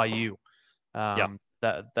BYU.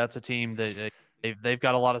 That's a team that they've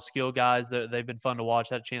got a lot of skill guys. They've been fun to watch.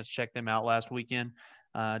 Had a chance to check them out last weekend.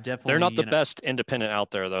 Definitely, they're not the best independent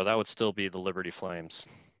out there, though. That would still be the Liberty Flames.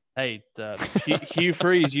 Hey, Hugh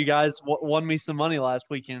Freeze, you guys won me some money last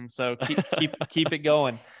weekend, so keep it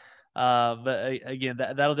going. But again,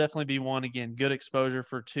 that'll definitely be one. Again, good exposure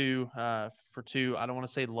for two. I don't want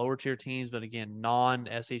to say lower tier teams, but again,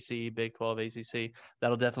 non-SEC, Big 12, ACC.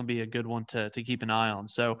 That'll definitely be a good one to keep an eye on.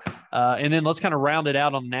 So, and then let's kind of round it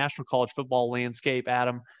out on the national college football landscape,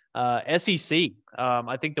 Adam. SEC.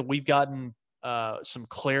 I think that we've gotten some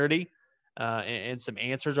clarity and some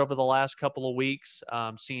answers over the last couple of weeks,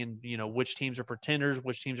 seeing, which teams are pretenders,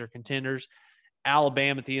 which teams are contenders.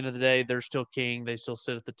 Alabama, at the end of the day, they're still king. They still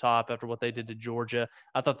sit at the top after what they did to Georgia.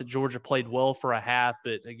 I thought that Georgia played well for a half,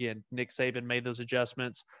 but again, Nick Saban made those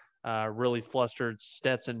adjustments, really flustered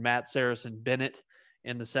Stetson, Matt Saracen, Bennett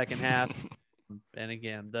in the second half. And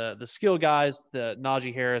again, the skill guys, the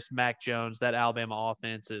Najee Harris, Mac Jones, that Alabama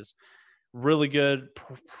offense is really good.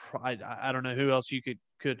 I don't know who else you could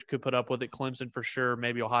put up with it. Clemson for sure.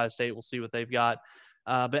 Maybe Ohio State. We'll see what they've got.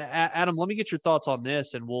 But Adam, let me get your thoughts on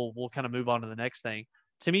this, and we'll kind of move on to the next thing.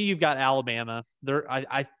 To me, you've got Alabama.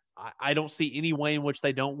 I don't see any way in which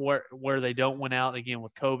they don't where they don't win out. Again,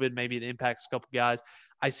 with COVID, maybe it impacts a couple guys.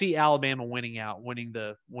 I see Alabama winning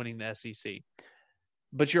the SEC.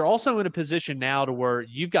 But you're also in a position now to where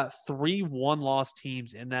you've got 3 one-loss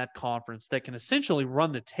teams in that conference that can essentially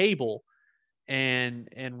run the table and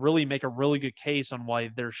really make a really good case on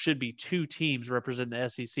why there should be 2 teams representing the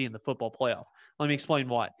SEC in the football playoff. Let me explain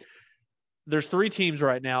why. There's 3 teams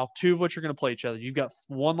right now, 2 of which are going to play each other. You've got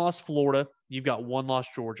 1 loss Florida. You've got 1 loss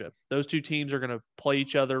Georgia. Those 2 teams are going to play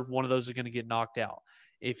each other. One of those is going to get knocked out.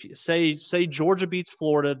 If you say Georgia beats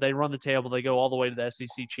Florida, they run the table, they go all the way to the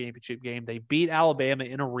SEC championship game. They beat Alabama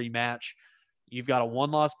in a rematch. You've got a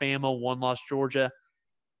 1-loss Bama, 1-loss Georgia.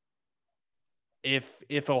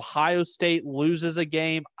 If Ohio State loses a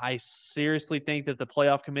game, I seriously think that the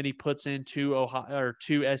playoff committee puts in 2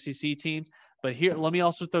 SEC teams. But here, let me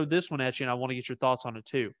also throw this one at you, and I want to get your thoughts on it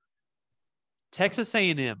too. Texas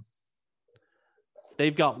A&M,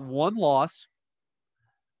 they've got 1 loss.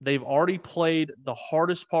 They've already played the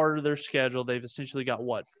hardest part of their schedule. They've essentially got,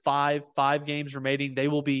 five games remaining. They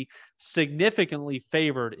will be significantly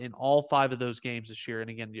favored in all 5 of those games this year. And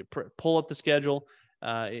again, you pull up the schedule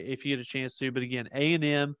if you get a chance to. But again,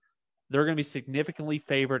 A&M, they're going to be significantly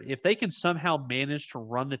favored. If they can somehow manage to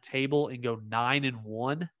run the table and go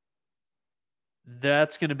 9-1,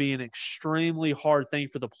 that's going to be an extremely hard thing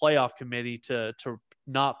for the playoff committee to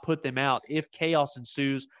not put them out if chaos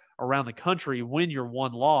ensues around the country when your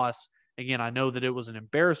 1 loss. Again, I know that it was an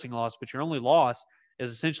embarrassing loss, but your only loss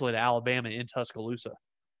is essentially to Alabama in Tuscaloosa.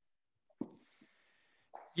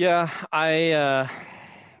 Yeah, I'm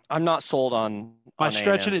not sold on. Am I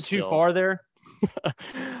stretching it too far there?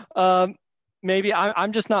 Maybe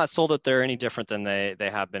I'm just not sold that they're any different than they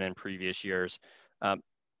have been in previous years.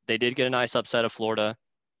 They did get a nice upset of Florida.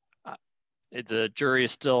 The jury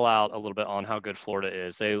is still out a little bit on how good Florida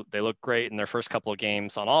is. They look great in their first couple of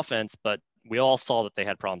games on offense, but we all saw that they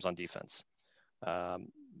had problems on defense,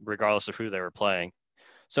 regardless of who they were playing.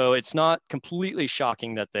 So it's not completely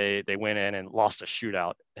shocking that they went in and lost a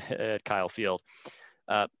shootout at Kyle Field.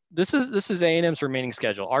 This is A&M's remaining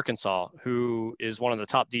schedule. Arkansas, who is one of the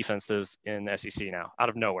top defenses in the SEC now, out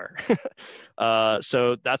of nowhere.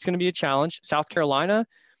 So that's going to be a challenge. South Carolina,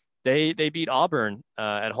 they beat Auburn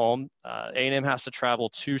at home. A&M has to travel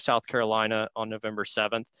to South Carolina on November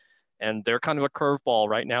 7th. And they're kind of a curveball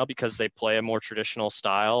right now because they play a more traditional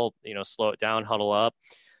style, slow it down, huddle up.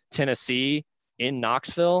 Tennessee in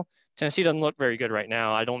Knoxville. Tennessee doesn't look very good right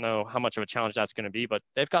now. I don't know how much of a challenge that's going to be, but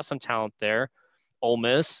they've got some talent there. Ole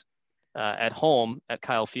Miss at home at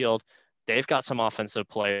Kyle Field, they've got some offensive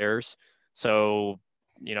players. So,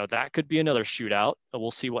 that could be another shootout.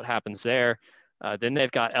 We'll see what happens there. Then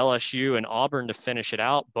they've got LSU and Auburn to finish it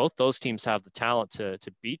out. Both those teams have the talent to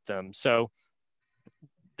beat them. So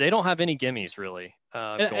they don't have any gimmies really.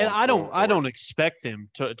 And I don't expect them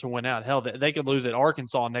to win out. Hell, they could lose at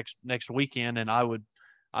Arkansas next weekend, and I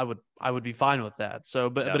would be fine with that. So,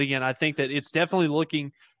 but again, I think that it's definitely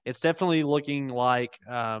looking like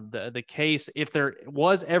the case. If there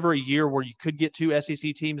was ever a year where you could get 2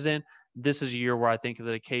 SEC teams in, this is a year where I think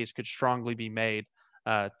that a case could strongly be made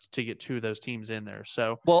to get 2 of those teams in there.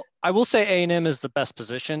 So, well, I will say A&M is the best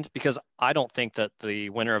positioned because I don't think that the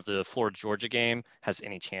winner of the Florida-Georgia game has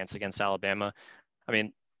any chance against Alabama. I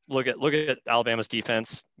mean, look at Alabama's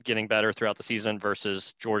defense getting better throughout the season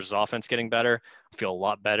versus Georgia's offense getting better. I feel a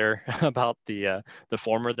lot better about the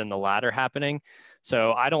former than the latter happening.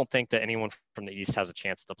 So I don't think that anyone from the East has a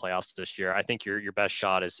chance at the playoffs this year. I think your best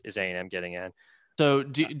shot is A&M getting in. So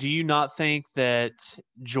do you not think that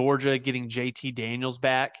Georgia getting JT Daniels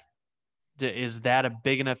back, is that a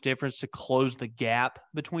big enough difference to close the gap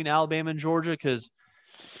between Alabama and Georgia? Because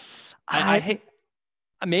I hate.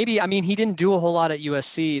 Maybe, I mean, he didn't do a whole lot at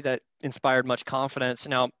USC that inspired much confidence.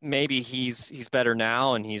 Now, maybe he's better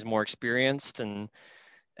now and he's more experienced, and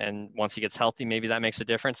once he gets healthy, maybe that makes a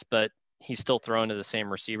difference. But he's still throwing to the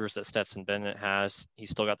same receivers that Stetson Bennett has.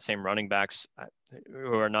 He's still got the same running backs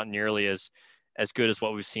who are not nearly as good as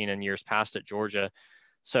what we've seen in years past at Georgia.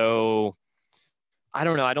 So I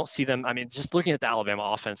don't know. I don't see them. I mean, just looking at the Alabama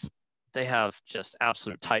offense, they have just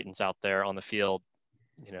absolute titans out there on the field,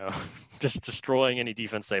 just destroying any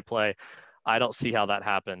defense they play. I don't see how that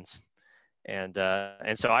happens. And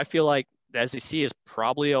so I feel like the SEC is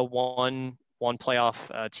probably a one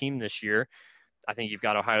playoff team this year. I think you've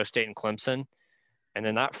got Ohio State and Clemson. And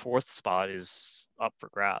then that 4th spot is up for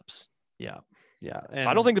grabs. Yeah. Yeah. So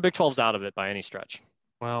I don't think the Big 12's out of it by any stretch.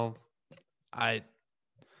 Well, I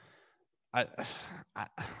I,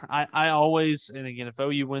 I always, and again, if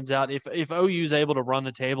OU wins out, if OU is able to run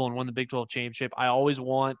the table and win the Big 12 championship, I always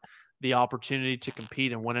want the opportunity to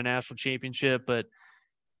compete and win a national championship. But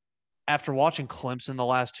after watching Clemson the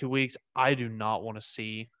last 2 weeks, I do not want to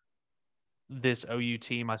see this OU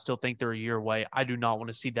team. I still think they're a year away. I do not want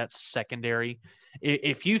to see that secondary.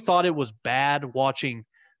 If you thought it was bad watching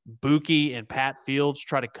Buki and Pat Fields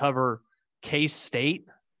try to cover K-State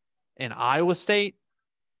and Iowa State,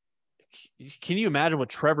 can you imagine what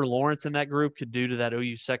Trevor Lawrence and that group could do to that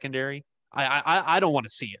OU secondary? I don't want to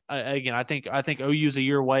see it. Again, I think OU's a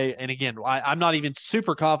year away. And again, I'm not even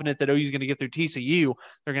super confident that OU's going to get through TCU.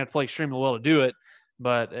 They're going to play extremely well to do it.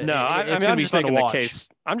 But no, it's going to be fun to watch.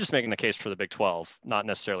 I'm just making the case for the Big 12, not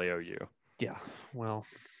necessarily OU. Yeah, well,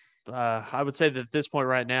 I would say that at this point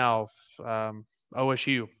right now,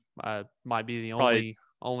 OSU might be the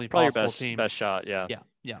only possible team. Best shot. Yeah.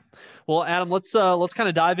 Yeah. Well, Adam, let's kind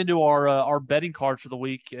of dive into our betting cards for the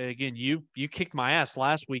week. Again, you kicked my ass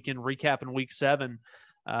last weekend, recapping week 7.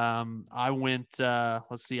 I went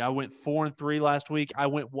 4-3 last week.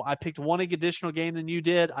 I picked one additional game than you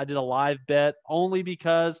did. I did a live bet only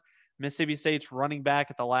because Mississippi State's running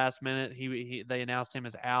back at the last minute. They announced him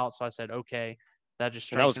as out, so I said okay. That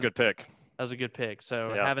was a good pick. That was a good pick.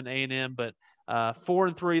 So having A&M, but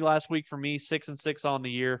 4-3 last week for me, 6-6 on the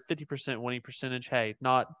year, 50% winning percentage. Hey,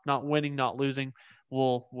 not winning, not losing.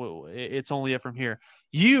 It's only up from here.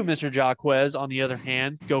 You, Mr. Jaquez, on the other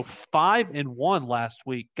hand, go 5-1 last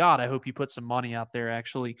week. God, I hope you put some money out there.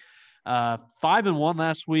 Actually, 5-1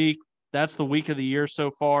 last week. That's the week of the year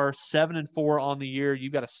so far. 7-4 on the year.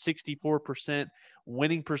 You got a 64%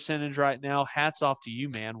 winning percentage right now. Hats off to you,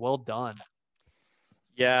 man. Well done.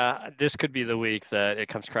 Yeah, this could be the week that it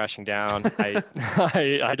comes crashing down.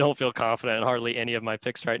 I don't feel confident in hardly any of my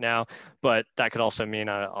picks right now, but that could also mean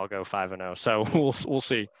I'll go 5-0. So we'll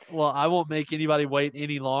see. Well, I won't make anybody wait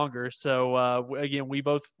any longer. So again, we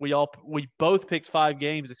both picked 5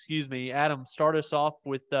 games. Excuse me, Adam. Start us off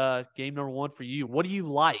with game number 1 for you. What do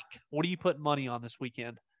you like? What are you putting money on this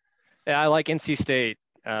weekend? Yeah, I like NC State.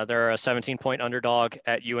 They're a 17-point underdog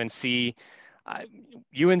at UNC.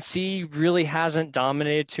 UNC really hasn't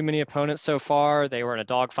dominated too many opponents so far. They were in a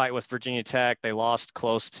dogfight with Virginia Tech. They lost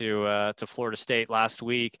close to Florida State last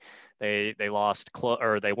week. They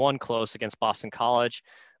won close against Boston College.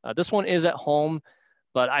 This one is at home,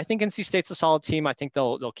 but I think NC State's a solid team. I think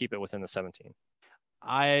they'll keep it within the 17.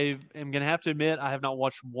 I am going to have to admit I have not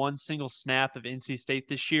watched one single snap of NC State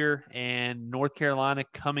this year, and North Carolina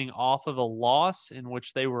coming off of a loss in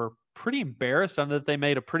which they were pretty embarrassed. I know that they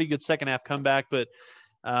made a pretty good second half comeback, but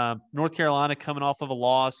North Carolina coming off of a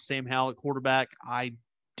loss, Sam Howell at quarterback. I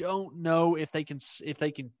don't know if they can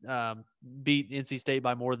beat NC State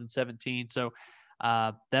by more than 17. So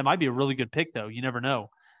that might be a really good pick, though. You never know.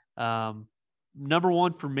 Number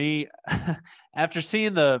 1 for me, after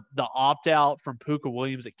seeing the opt-out from Puka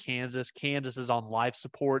Williams at Kansas is on life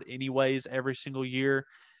support anyways every single year.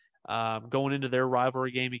 Going into their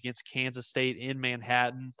rivalry game against Kansas State in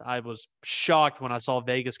Manhattan, I was shocked when I saw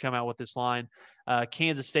Vegas come out with this line.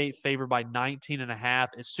 Kansas State favored by 19.5.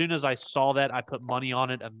 As soon as I saw that, I put money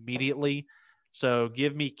on it immediately. So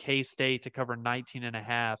give me K-State to cover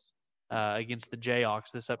 19.5 against the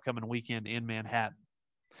Jayhawks this upcoming weekend in Manhattan.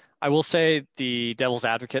 I will say the devil's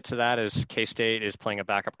advocate to that is K-State is playing a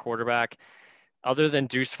backup quarterback. Other than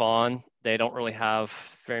Deuce Vaughn, they don't really have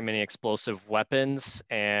very many explosive weapons,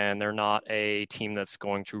 and they're not a team that's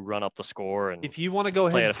going to run up the score and if you want to go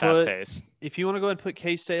play ahead at a fast pace. If you want to go ahead and put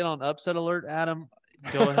K-State on upset alert, Adam,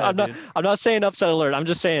 go ahead. I'm not saying upset alert. I'm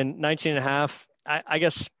just saying 19.5. I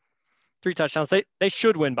guess 3 touchdowns. They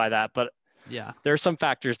should win by that, but yeah, there are some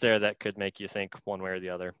factors there that could make you think one way or the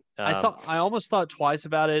other. I almost thought twice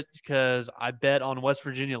about it because I bet on West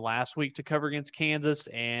Virginia last week to cover against Kansas,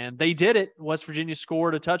 and they did it. West Virginia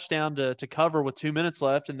scored a touchdown to cover with 2 minutes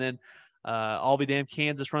left, and then I'll be damned,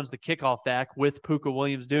 Kansas runs the kickoff back with Puka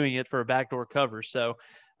Williams doing it for a backdoor cover. So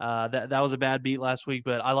that was a bad beat last week,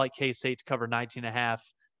 but I like K-State to cover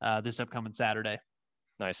 19.5 this upcoming Saturday.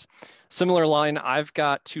 Nice. Similar line, I've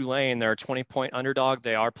got Tulane. They're a 20-point underdog.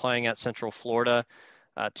 They are playing at Central Florida.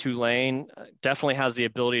 Tulane definitely has the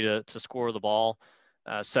ability to score the ball.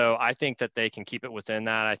 So I think that they can keep it within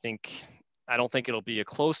that. I don't think it'll be a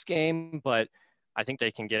close game, but I think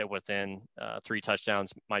they can get it within 3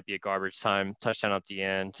 touchdowns. Might be a garbage time touchdown at the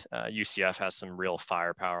end. UCF has some real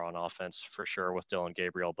firepower on offense for sure with Dylan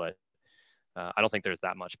Gabriel, but I don't think they're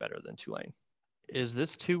that much better than Tulane. Is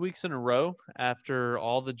this 2 weeks in a row after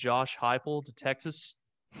all the Josh Heupel to Texas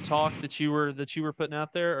talk that you were putting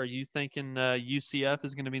out there? Are you thinking UCF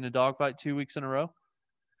is going to be in a dogfight 2 weeks in a row?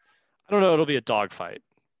 I don't know. It'll be a dogfight,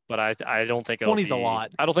 but I don't think it'll 20's be a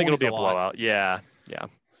lot. I don't think it'll 20's be a a lot. blowout. Yeah.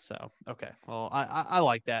 So okay, well I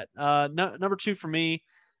like that. Number 2 for me.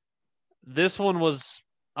 This one was,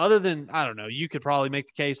 other than, I don't know, you could probably make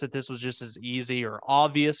the case that this was just as easy or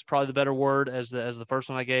obvious, probably the better word, as the first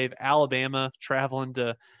one I gave. Alabama traveling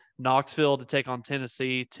to Knoxville to take on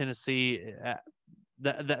Tennessee. Tennessee,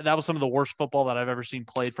 that was some of the worst football that I've ever seen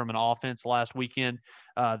played from an offense last weekend.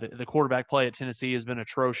 The quarterback play at Tennessee has been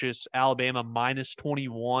atrocious. Alabama minus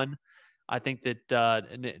 21. I think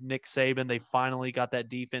that Nick Saban, they finally got that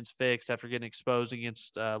defense fixed after getting exposed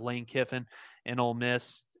against Lane Kiffin and Ole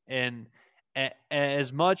Miss. And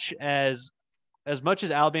as much as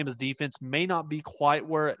Alabama's defense may not be quite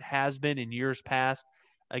where it has been in years past,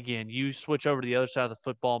 again, you switch over to the other side of the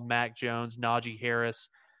football, Mac Jones, Najee Harris,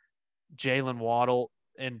 Jalen Waddle,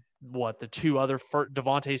 and the two other,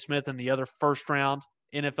 Devontae Smith and the other first-round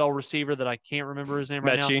NFL receiver that I can't remember his name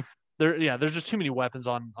right now. There's just too many weapons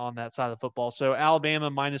on that side of the football. So Alabama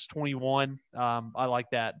minus 21. I like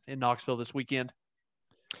that in Knoxville this weekend.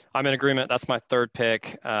 I'm in agreement. That's my third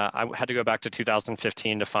pick. I had to go back to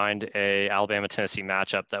 2015 to find a Alabama-Tennessee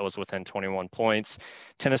matchup that was within 21 points.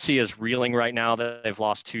 Tennessee is reeling right now. They've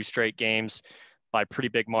lost 2 straight games by pretty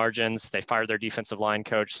big margins. They fired their defensive line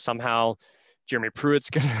coach. Somehow Jeremy Pruitt's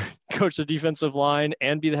going to coach the defensive line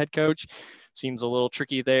and be the head coach. Seems a little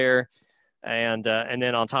tricky there. And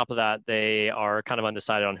then on top of that, they are kind of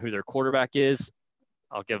undecided on who their quarterback is.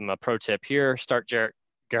 I'll give them a pro tip here. Start Jarrett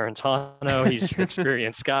Garantano. He's an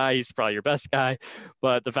experienced guy. He's probably your best guy.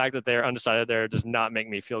 But the fact that they're undecided there does not make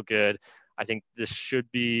me feel good. I think this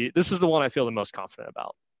is the one I feel the most confident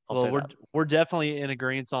about. We're definitely in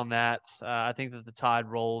agreement on that. I think that the Tide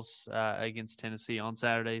rolls against Tennessee on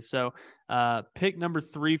Saturday. So pick number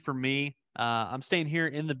 3 for me. I'm staying here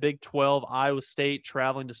in the Big 12. Iowa State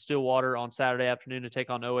traveling to Stillwater on Saturday afternoon to take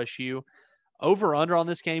on OSU. Over-under on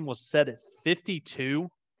this game was set at 52.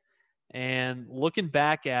 And looking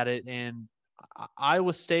back at it, and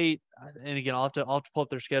Iowa State, and again, I'll have to pull up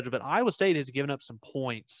their schedule, but Iowa State has given up some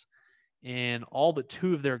points in all but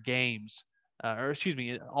 2 of their games.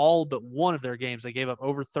 All but one of their games. They gave up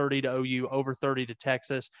over 30 to OU, over 30 to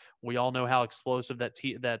Texas. We all know how explosive that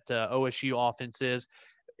OSU offense is.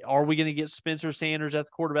 Are we going to get Spencer Sanders at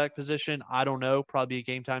the quarterback position? I don't know. Probably a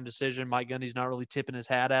game-time decision. Mike Gundy's not really tipping his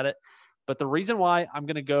hat at it. But the reason why I'm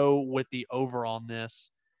going to go with the over on this,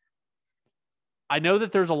 I know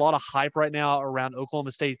that there's a lot of hype right now around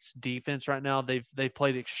Oklahoma State's defense right now. They've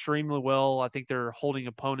played extremely well. I think they're holding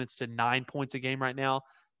opponents to 9 points a game right now.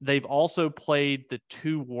 They've also played the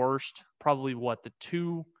 2 worst, probably the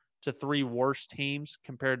 2 to 3 worst teams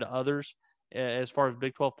compared to others as far as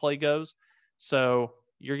Big 12 play goes. So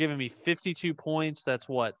you're giving me 52 points. That's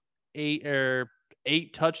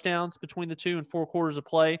 8 touchdowns between the 2 and 4 quarters of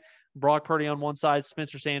play. Brock Purdy on one side,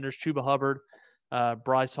 Spencer Sanders, Chuba Hubbard,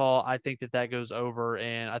 Bryce Hall. I think that goes over,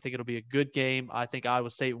 and I think it'll be a good game. I think Iowa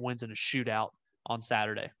State wins in a shootout on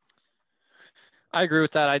Saturday. I agree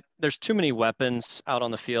with that. There's too many weapons out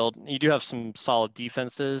on the field. You do have some solid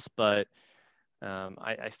defenses, but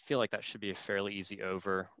I feel like that should be a fairly easy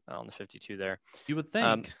over on the 52 there. You would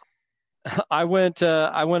think. I went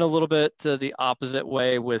a little bit the opposite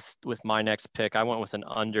way with my next pick. I went with an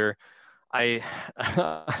under. I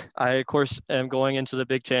of course am going into the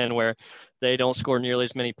Big Ten where they don't score nearly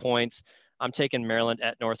as many points. I'm taking Maryland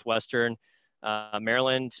at Northwestern.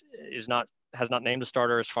 Maryland has not named a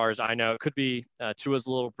starter as far as I know. It could be Tua's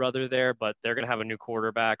little brother there, but they're going to have a new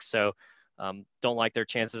quarterback. So don't like their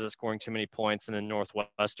chances of scoring too many points. And then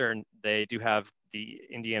Northwestern, they do have the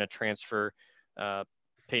Indiana transfer,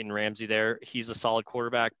 Peyton Ramsey there. He's a solid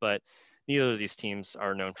quarterback, but neither of these teams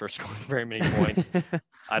are known for scoring very many points.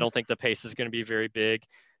 I don't think the pace is going to be very big.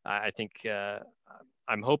 I think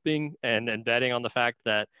I'm hoping and betting on the fact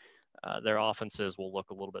that their offenses will look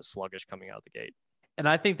a little bit sluggish coming out of the gate. And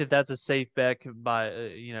I think that that's a safe bet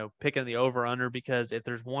by, picking the over-under, because if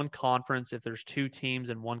there's if there's 2 teams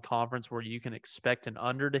in one conference where you can expect an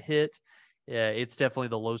under to hit, it's definitely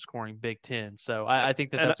the low-scoring Big Ten. So I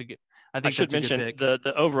think that's a good. I should mention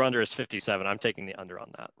the over/under is 57. I'm taking the under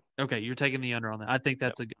on that. Okay, you're taking the under on that. I think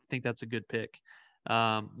that's a good pick.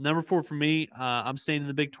 Number 4 for me, I'm staying in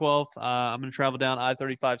the Big 12. I'm going to travel down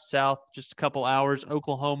I-35 South, just a couple hours.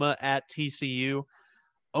 Oklahoma at TCU.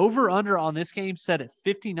 Over/under on this game set at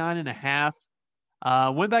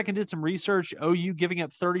 59.5. Went back and did some research. OU giving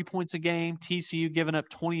up 30 points a game. TCU giving up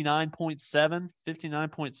 29.7,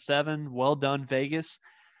 59.7. Well done, Vegas.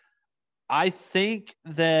 I think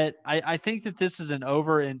that this is an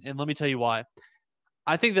over, and let me tell you why.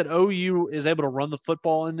 I think that OU is able to run the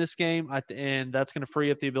football in this game, and that's going to free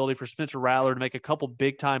up the ability for Spencer Rattler to make a couple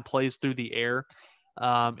big-time plays through the air.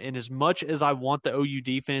 And as much as I want the OU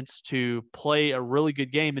defense to play a really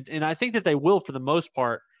good game, and I think that they will for the most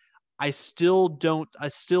part, I still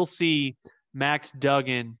see Max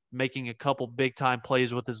Duggan making a couple big-time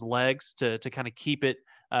plays with his legs to kind of keep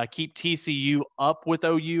TCU up with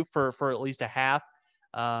OU for at least a half.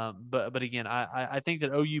 But again, I think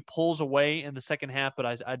that OU pulls away in the second half, but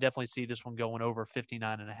I definitely see this one going over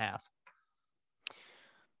 59.5.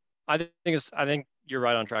 I think you're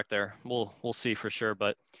right on track there. We'll see for sure.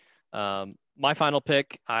 But my final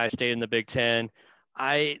pick, I stayed in the Big Ten.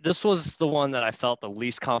 This was the one that I felt the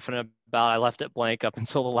least confident about. I left it blank up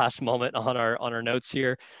until the last moment on our notes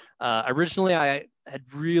here. Originally, I had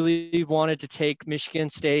really wanted to take Michigan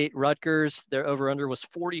State, Rutgers. Their over/under was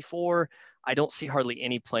 44. I don't see hardly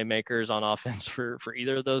any playmakers on offense for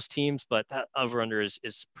either of those teams, but that over/under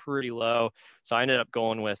is pretty low. So I ended up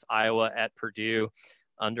going with Iowa at Purdue,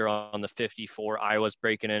 under on the 54. Iowa's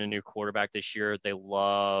breaking in a new quarterback this year. They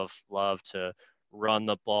love to run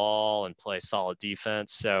the ball and play solid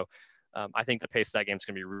defense. So I think the pace of that game is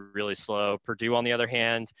going to be really slow. Purdue, on the other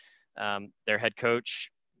hand, their head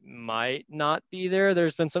coach might not be there.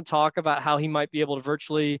 There's been some talk about how he might be able to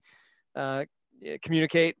virtually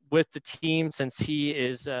communicate with the team since he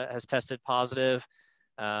has tested positive.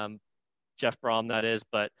 Jeff Brom, that is,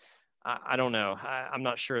 but I don't know. I'm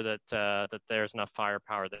not sure that there's enough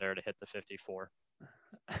firepower there to hit the 54.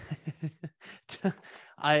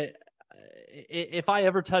 If I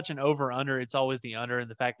ever touch an over/under, it's always the under, and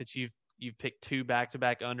the fact that you've picked two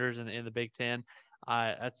back-to-back unders in the Big Ten,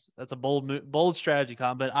 that's a bold strategy,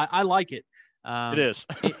 Colin, but I like it. It is.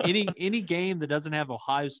 any game that doesn't have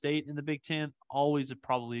Ohio State in the Big Ten, always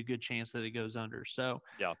probably a good chance that it goes under. So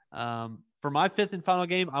yeah. For my fifth and final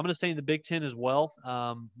game, I'm going to stay in the Big Ten as well.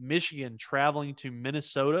 Michigan traveling to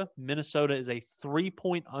Minnesota. Minnesota is a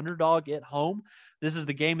 3-point underdog at home. This is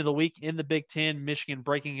the game of the week in the Big Ten. Michigan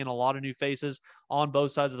breaking in a lot of new faces on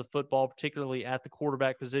both sides of the football, particularly at the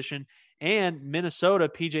quarterback position. And Minnesota,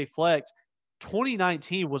 PJ Fleck,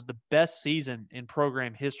 2019 was the best season in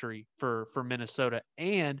program history for Minnesota.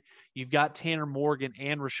 And you've got Tanner Morgan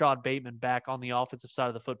and Rashad Bateman back on the offensive side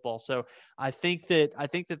of the football. So I think that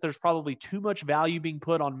there's probably too much value being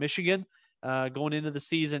put on Michigan going into the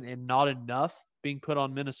season and not enough being put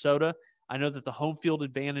on Minnesota. I know that the home field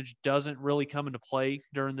advantage doesn't really come into play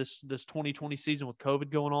during this 2020 season with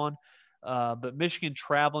COVID going on. But Michigan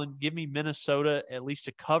traveling, give me Minnesota at least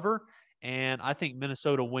to cover. And I think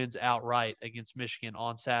Minnesota wins outright against Michigan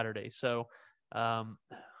on Saturday. So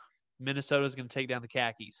Minnesota is going to take down the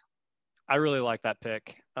Khakis. I really like that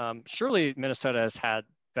pick. Surely Minnesota has had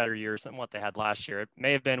better years than what they had last year. It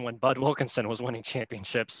may have been when Bud Wilkinson was winning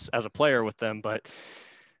championships as a player with them, but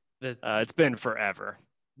it's been forever.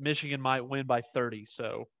 Michigan might win by 30,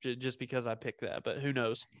 so just because I picked that, but who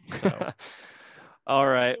knows? So. All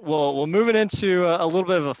right. Well, we're moving into a little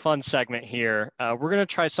bit of a fun segment here. We're going to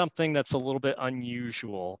try something that's a little bit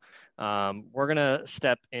unusual. We're going to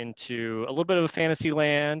step into a little bit of a fantasy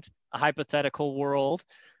land, a hypothetical world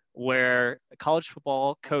where college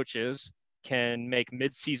football coaches can make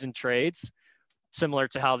mid-season trades, similar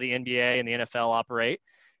to how the NBA and the NFL operate.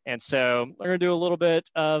 And so we're going to do a little bit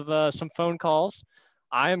of some phone calls.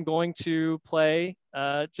 I am going to play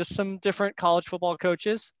just some different college football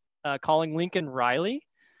coaches. Calling Lincoln Riley,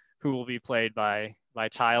 who will be played by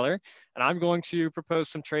Tyler. And I'm going to propose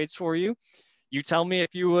some trades for you. You tell me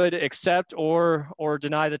if you would accept or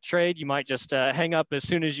deny the trade. You might just hang up as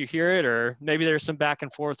soon as you hear it, or maybe there's some back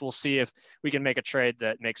and forth. We'll see if we can make a trade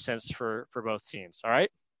that makes sense for both teams. All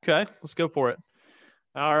right? Okay, let's go for it.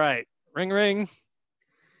 All right. Ring, ring.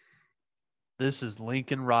 This is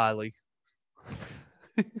Lincoln Riley.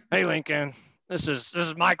 Hey, Lincoln. This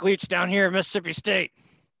is Mike Leach down here at Mississippi State.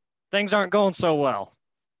 Things aren't going so well.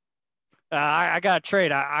 I got a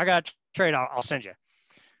trade. I got a trade I'll send you.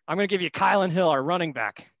 I'm going to give you Kylan Hill, our running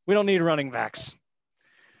back. We don't need running backs.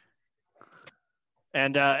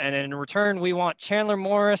 And in return, we want Chandler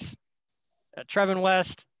Morris, Trevin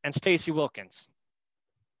West, and Stacy Wilkins.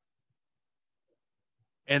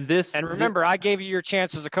 And remember, I gave you your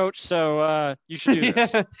chance as a coach, so you should do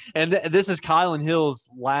this. And this is Kylan Hill's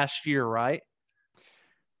last year, right?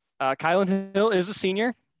 Kylan Hill is a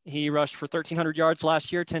senior. He rushed for 1,300 yards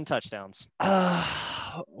last year, 10 touchdowns.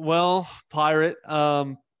 Well, Pirate,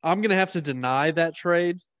 I'm going to have to deny that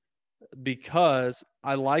trade because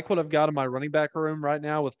I like what I've got in my running back room right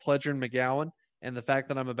now with Pledger and McGowan, and the fact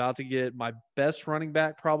that I'm about to get my best running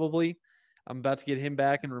back probably. I'm about to get him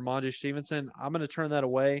back and Ramondre Stevenson. I'm going to turn that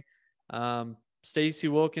away. Stacey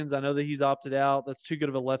Wilkins, I know that he's opted out. That's too good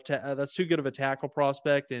of a that's too good of a tackle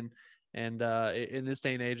prospect, and in this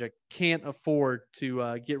day and age, I can't afford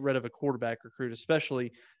to get rid of a quarterback recruit,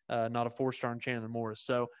 especially not a 4-star in Chandler Morris.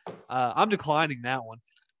 So I'm declining that one.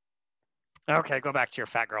 Okay, go back to your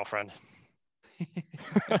fat girlfriend.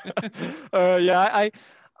 Yeah,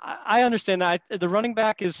 I understand that. The running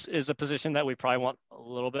back is a position that we probably want a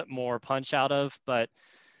little bit more punch out of, but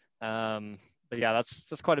yeah,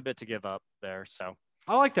 that's quite a bit to give up there. So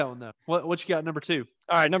I like that one though. What you got number 2?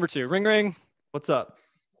 All right, number 2, ring. What's up,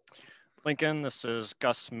 Lincoln? This is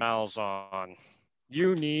Gus Malzahn.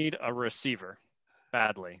 You need a receiver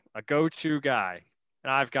badly, a go-to guy,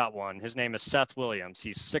 and I've got one. His name is Seth Williams.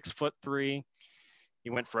 He's 6'3". He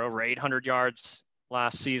went for over 800 yards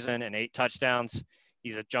last season and 8 touchdowns.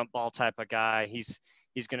 He's a jump ball type of guy. He's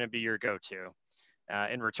going to be your go-to.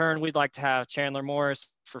 In return, we'd like to have Chandler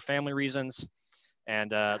Morris for family reasons, and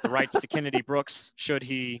the rights to Kennedy Brooks should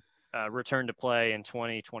he return to play in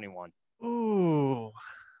 2021. Ooh,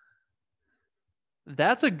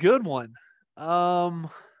 that's a good one.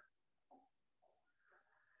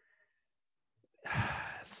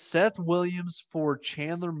 Seth Williams for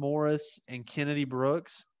Chandler Morris and Kennedy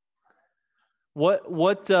Brooks. What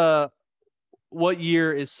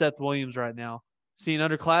year is Seth Williams right now? Is he an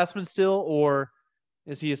underclassman still, or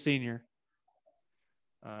is he a senior?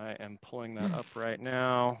 I am pulling that up right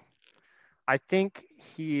now. I think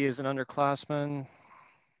he is an underclassman.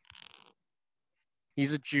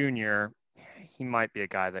 He's a junior. He might be a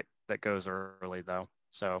guy that goes early though.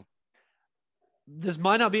 So this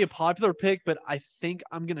might not be a popular pick, but I think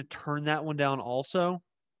I'm going to turn that one down also.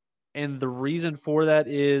 And the reason for that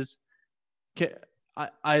is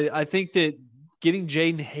I think that getting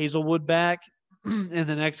Jaden Hazelwood back in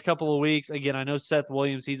the next couple of weeks, again, I know Seth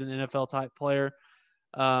Williams, he's an NFL type player.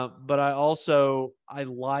 But I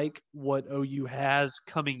like what OU has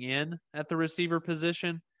coming in at the receiver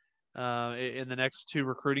position in the next 2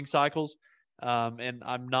 recruiting cycles. And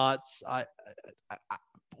I'm not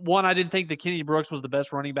I didn't think that Kennedy Brooks was the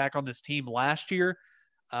best running back on this team last year,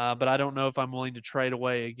 but I don't know if I'm willing to trade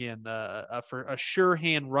away again for a sure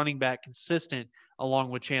hand running back consistent along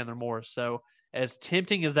with Chandler Morris. So as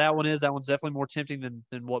tempting as that one is, that one's definitely more tempting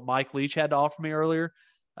than what Mike Leach had to offer me earlier.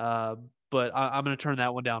 But I'm going to turn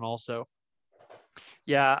that one down also.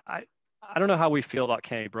 Yeah, I don't know how we feel about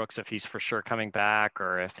Kennedy Brooks, if he's for sure coming back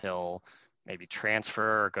or if he'll maybe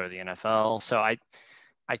transfer or go to the NFL. So I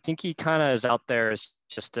think he kind of is out there as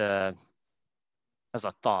just as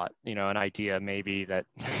a thought, an idea maybe that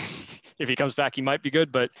if he comes back, he might be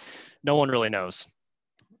good, but no one really knows.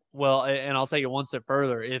 Well, and I'll take it one step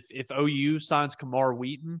further. If OU signs Kamar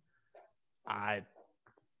Wheaton, I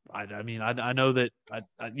know that.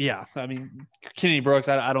 Kennedy Brooks,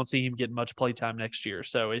 I don't see him getting much play time next year.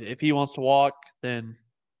 So if he wants to walk, then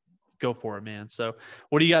go for it, man. So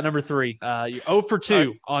what do you got, number 3? 0 for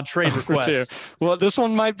 2 on trade requests. Well, this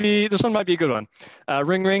one might be a good one.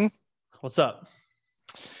 Ring. What's up,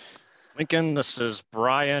 Lincoln? This is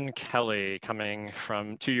Brian Kelly coming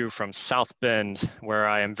to you from South Bend, where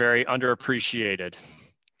I am very underappreciated.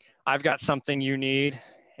 I've got something you need,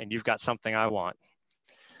 and you've got something I want.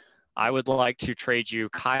 I would like to trade you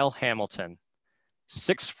Kyle Hamilton,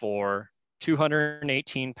 6'4",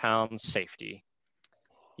 218-pound safety.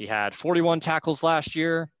 He had 41 tackles last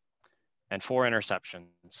year and 4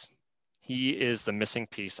 interceptions. He is the missing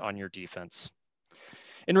piece on your defense.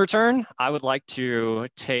 In return, I would like to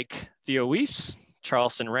take Theo Weiss,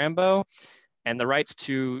 Charleston Rambo, and the rights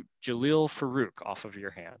to Jalil Farouk off of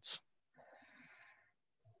your hands.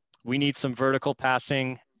 We need some vertical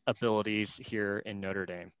passing abilities here in Notre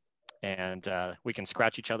Dame, and we can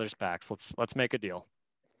scratch each other's backs. Let's make a deal.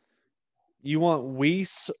 You want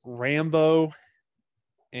Weiss, Rambo,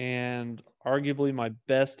 and arguably my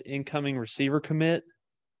best incoming receiver commit?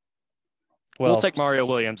 We'll take Mario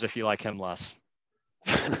Williams if you like him less.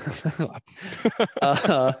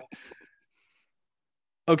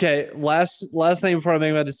 Okay, last thing before I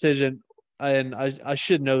make my decision, and I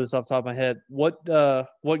should know this off the top of my head.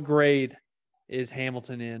 What grade is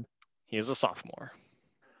Hamilton in? He is a sophomore.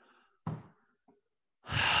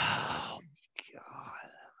 Oh, God.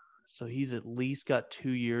 So he's at least got 2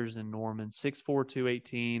 years in Norman. 6'4",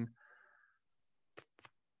 218.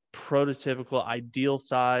 Prototypical, ideal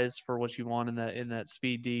size for what you want in that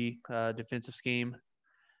speed D defensive scheme.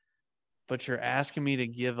 But you're asking me to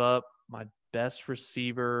give up my best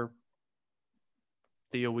receiver,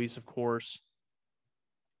 Theo Weiss, of course.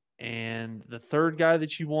 And the third guy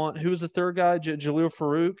that you want, who was the third guy? Jalil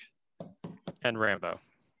Farouk? And Rambo.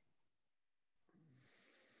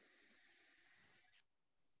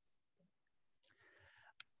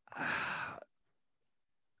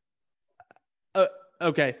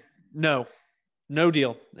 Okay, no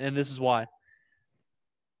deal, and this is why.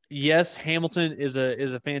 Yes, Hamilton is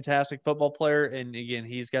a fantastic football player, and again,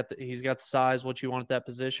 he's got the size what you want at that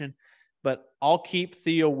position. But I'll keep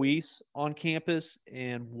Theo Weiss on campus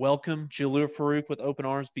and welcome Jalil Farouk with open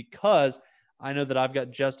arms because I know that I've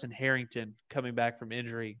got Justin Harrington coming back from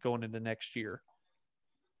injury going into next year.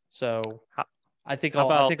 So I think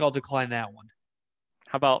I'll decline that one.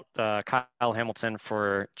 How about Kyle Hamilton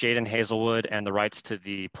for Jaden Hazelwood and the rights to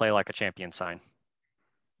the Play Like a Champion sign?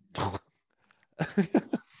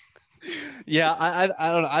 Yeah, I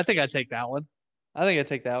don't know. I think I'd take that one.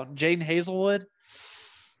 Jaden Hazelwood,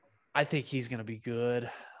 I think he's going to be good.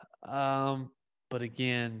 But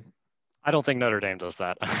again, I don't think Notre Dame does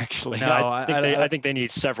that, actually. No, I think they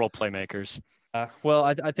need several playmakers. Well,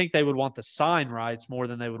 I think they would want the sign rights more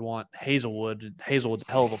than they would want Hazelwood. Hazelwood's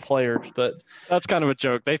a hell of a player, but that's kind of a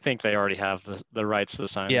joke. They think they already have the rights to the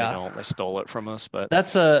sign. Yeah. They don't. They stole it from us. But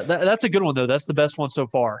that's a good one though. That's the best one so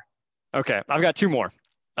far. Okay, I've got two more.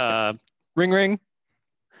 Ring.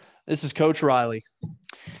 This is Coach Riley.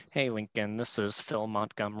 Hey, Lincoln. This is Phil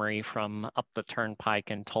Montgomery from up the Turnpike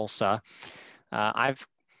in Tulsa. I've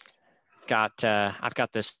got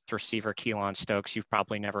this receiver, Keelan Stokes. You've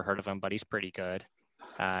probably never heard of him, but he's pretty good.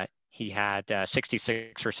 He had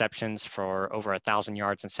 66 receptions for over 1,000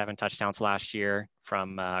 yards and 7 touchdowns last year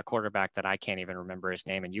from a quarterback that I can't even remember his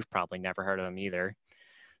name, and you've probably never heard of him either.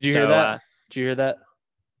 Did you hear that? Did you hear that?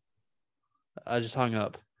 I just hung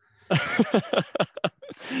up. I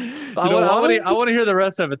want to hear the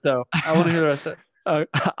rest of it, though. I'll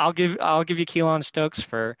give you Keelan Stokes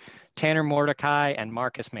for Tanner Mordecai and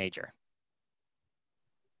Marcus Major.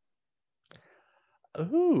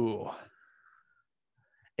 Ooh.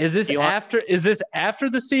 Is this after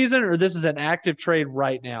the season, or this is an active trade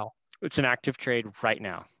right now? It's an active trade right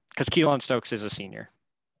now because Keelan Stokes is a senior.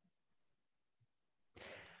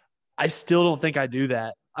 I still don't think I do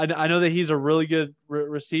that. I know that he's a really good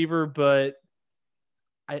receiver, but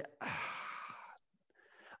I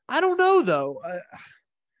don't know though.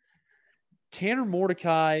 Tanner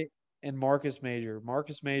Mordecai and Marcus Major.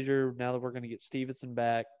 Now that we're going to get Stevenson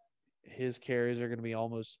back, his carries are going to be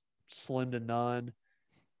almost slim to none.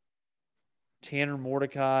 Tanner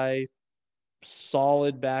Mordecai,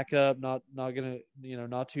 solid backup, not gonna,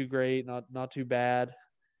 not too great, not too bad.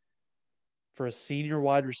 For a senior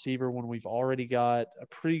wide receiver, when we've already got a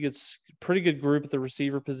pretty good group at the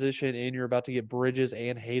receiver position, and you're about to get Bridges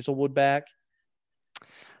and Hazelwood back.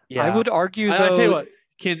 Yeah, I would argue though. I tell you what,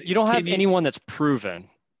 you don't have anyone that's proven.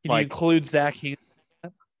 Can you include Zach Hanson?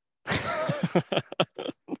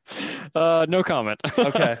 No comment.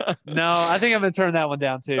 Okay. No, I think I'm going to turn that one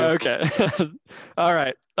down too. Okay. All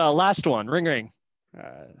right. Last one. Ring.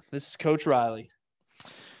 This is Coach Riley.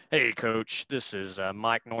 Hey, Coach. This is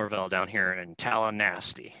Mike Norvell down here in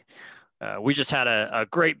Tallahassee. We just had a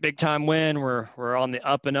great big-time win. We're on the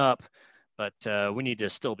up and up, but we need to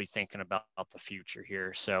still be thinking about the future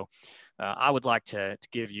here. So I would like to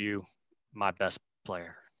give you my best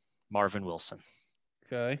player, Marvin Wilson.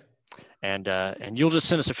 Okay. And you'll just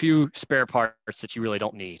send us a few spare parts that you really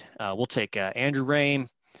don't need. We'll take Andrew Rame,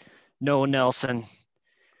 Noah Nelson,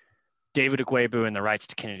 David Agwebu, and the rights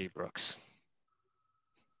to Kennedy Brooks.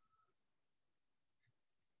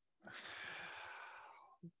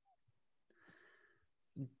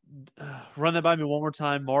 Run that by me one more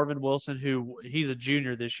time. Marvin Wilson, he's a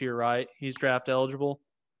junior this year, right? He's draft eligible.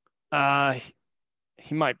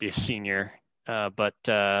 He might be a senior, but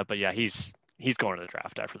yeah, he's going to the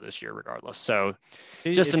draft after this year regardless. So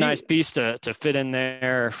just a nice piece to fit in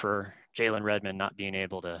there for Jalen Redmond not being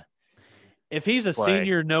able to. If he's a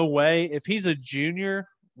senior, no way. If he's a junior,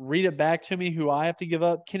 read it back to me who I have to give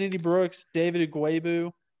up. Kennedy Brooks, David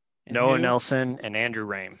Agwebu. Noah Nelson, and Andrew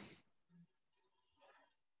Rame.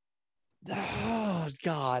 Oh,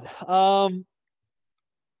 God.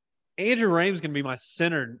 Andrew Rame's going to be my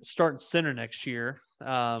starting center next year.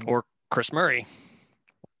 Or Chris Murray.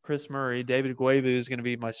 David Agwebu is going to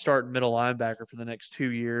be my starting middle linebacker for the next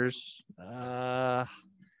 2 years.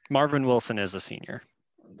 Marvin Wilson is a senior.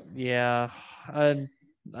 Yeah.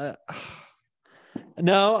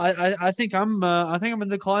 No, I think I'm going to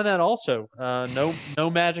decline that also. No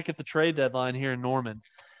magic at the trade deadline here in Norman.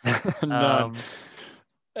 None.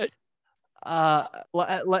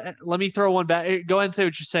 Let me throw one back. Go ahead and say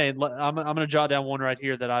what you're saying. I'm going to jot down one right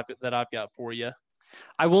here that I've got for you.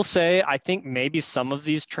 I will say, I think maybe some of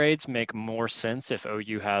these trades make more sense if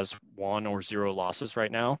OU has 1 or 0 losses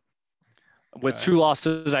right now. Okay. With 2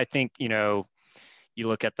 losses, I think, you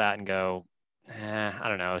look at that and go, I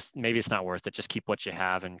don't know, maybe it's not worth it. Just keep what you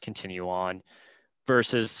have and continue on.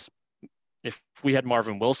 Versus if we had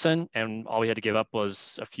Marvin Wilson and all we had to give up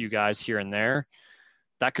was a few guys here and there,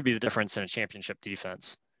 that could be the difference in a championship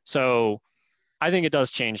defense. So I think it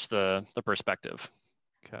does change the perspective.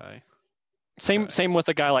 Okay. Same with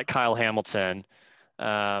a guy like Kyle Hamilton.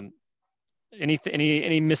 Any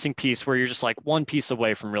missing piece where you're just like one piece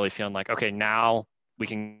away from really feeling like, okay, now we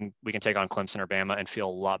can take on Clemson or Bama and feel a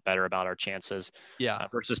lot better about our chances. Yeah.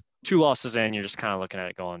 Versus 2 losses in, you're just kind of looking at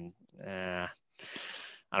it going, I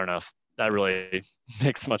don't know if that really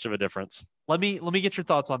makes much of a difference. Let me get your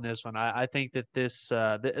thoughts on this one. I think that this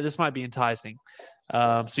might be enticing.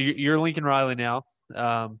 So you're Lincoln Riley now.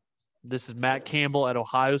 This is Matt Campbell at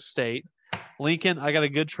Ohio State. Lincoln, I got a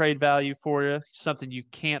good trade value for you, something you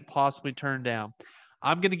can't possibly turn down.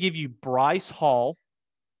 I'm going to give you Bryce Hall,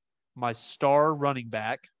 my star running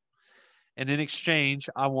back, and in exchange,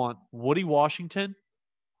 I want Woody Washington,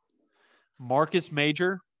 Marcus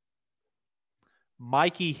Major,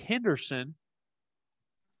 Mikey Henderson,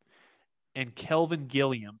 and Kelvin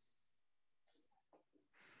Gilliam.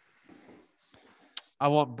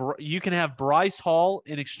 You can have Bryce Hall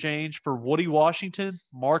in exchange for Woody Washington,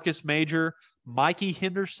 Marcus Major, Mikey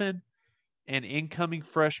Henderson, and incoming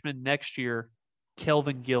freshman next year,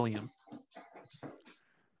 Kelvin Gilliam.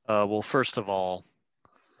 Well, first of all,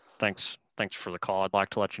 thanks for the call. I'd like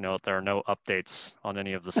to let you know that there are no updates on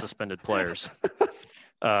any of the suspended players.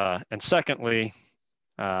 And secondly,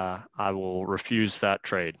 I will refuse that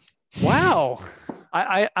trade. Wow.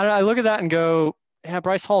 I look at that and go, yeah,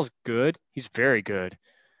 Bryce Hall's good. He's very good.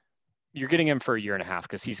 You're getting him for a year and a half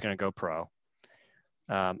because he's going to go pro.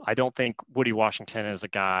 I don't think Woody Washington is a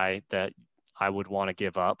guy that I would want to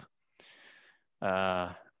give up.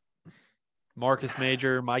 Marcus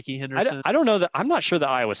Major, Mikey Henderson. I don't know that. I'm not sure that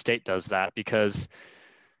Iowa State does that because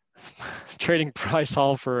trading Bryce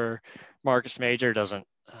Hall for Marcus Major doesn't.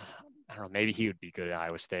 I don't know. Maybe he would be good at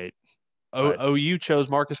Iowa State. OU chose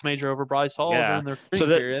Marcus Major over Bryce Hall during their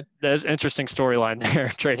period. There's an interesting storyline there,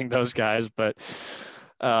 trading those guys. But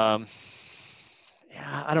yeah,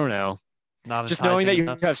 I don't know. Just knowing that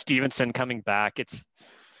you have Stevenson coming back,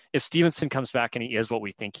 if Stevenson comes back and he is what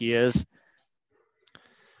we think he is,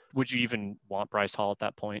 would you even want Bryce Hall at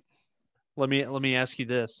that point? Let me ask you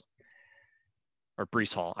this. Or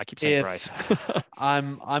Brees Hall. I keep saying Bryce.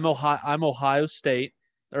 I'm Ohio State,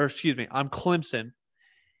 or excuse me, I'm Clemson,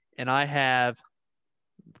 and I have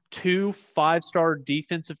 2 5-star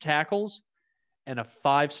defensive tackles and a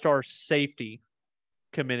 5-star safety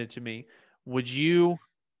committed to me. Would you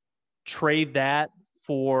trade that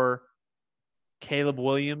for Caleb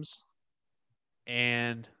Williams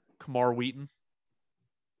and Kamar Wheaton?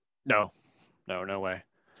 No way.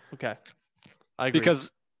 Okay. I agree.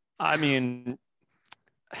 Because, I mean,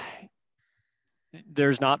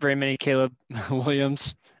 there's not very many Caleb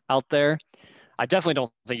Williams out there. I definitely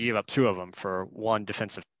don't think you give up 2 of them for 1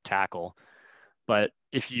 defensive tackle. But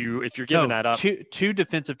if you're giving that up, two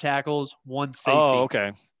defensive tackles, 1 safety. Oh,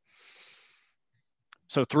 okay.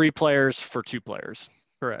 So 3 players for 2 players.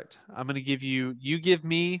 Correct. I'm going to give you give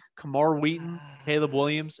me Kamar Wheaton, Caleb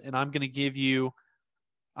Williams, and I'm going to give you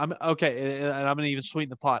and I'm going to even sweeten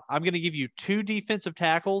the pot. I'm going to give you 2 defensive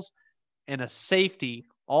tackles and a safety.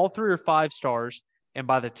 All 3 are 5 stars. And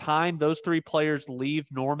by the time those 3 players leave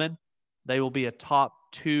Norman, they will be a top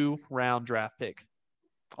 2 round draft pick.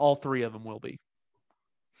 All 3 of them will be.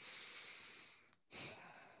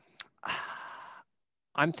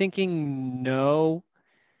 I'm thinking no,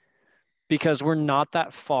 because we're not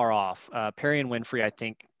that far off. Perry and Winfrey, I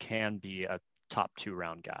think, can be a top 2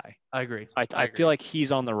 round guy. I agree. I feel like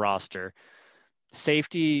he's on the roster.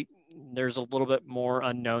 Safety, there's a little bit more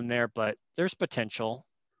unknown there, but there's potential.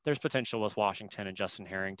 There's potential with Washington and Justin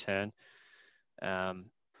Harrington. I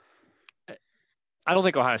don't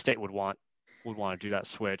think Ohio State would want to do that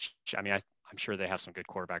switch. I mean, I'm sure they have some good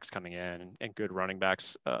quarterbacks coming in and good running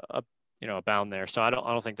backs, abound there. So I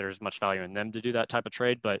don't think there's much value in them to do that type of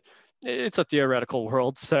trade. But it's a theoretical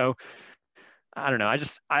world, so I don't know.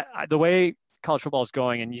 I the way college football is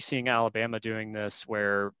going, and you seeing Alabama doing this,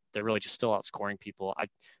 where they're really just still outscoring people.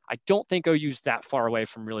 I don't think OU's that far away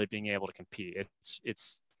from really being able to compete.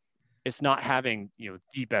 It's not having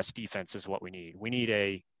the best defense is what we need. We need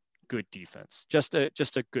a good defense, just a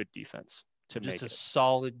good defense to just make a it.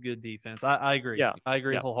 solid good defense. I agree. Yeah, I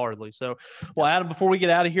agree wholeheartedly. So, well, Adam, before we get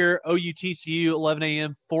out of here, OU TCU 11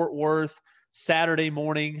 a.m. Fort Worth Saturday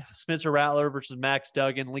morning. Spencer Rattler versus Max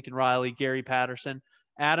Duggan, Lincoln Riley, Gary Patterson.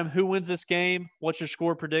 Adam, who wins this game? What's your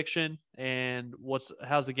score prediction, and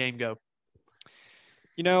how's the game go?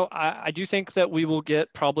 I do think that we will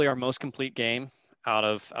get probably our most complete game out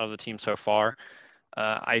of the team so far.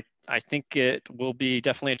 I think it will be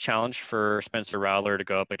definitely a challenge for Spencer Rattler to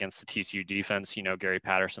go up against the TCU defense. Gary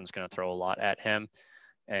Patterson's going to throw a lot at him.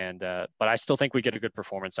 But I still think we get a good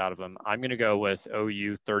performance out of him. I'm going to go with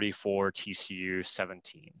OU 34, TCU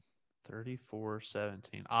 17.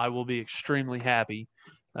 34-17. I will be extremely happy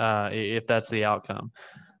if that's the outcome.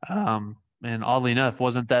 And oddly enough,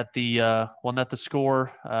 wasn't that the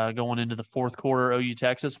score going into the fourth quarter, OU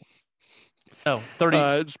Texas? No,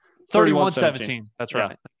 31-17. That's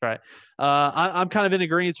right. Yeah. That's right. I'm kind of in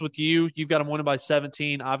agreement with you. You've got them winning by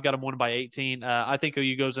 17. I've got them winning by 18. I think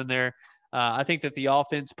OU goes in there. I think that the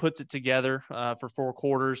offense puts it together for 4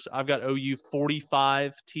 quarters. I've got OU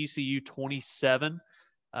 45, TCU 27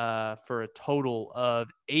 for a total of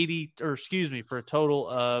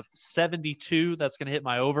 72. That's going to hit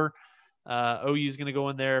my over. OU is going to go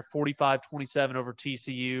in there 45-27 over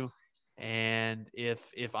TCU. And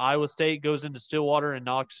if Iowa State goes into Stillwater and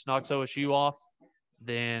knocks OSU off,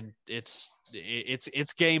 then it's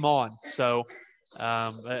game on. So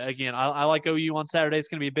again, I like OU on Saturday. It's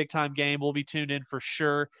going to be a big time game. We'll be tuned in for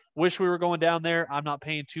sure. Wish we were going down there. I'm not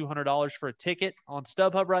paying $200 for a ticket on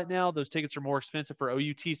StubHub right now. Those tickets are more expensive for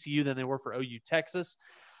OU TCU than they were for OU Texas.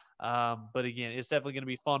 But again, it's definitely going to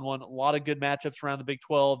be a fun one. A lot of good matchups around the Big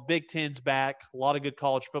 12. Big 10's back. A lot of good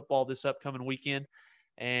college football this upcoming weekend.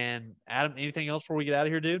 And Adam, anything else before we get out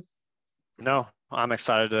of here, dude? No, I'm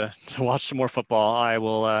excited to watch some more football. I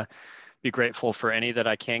will be grateful for any that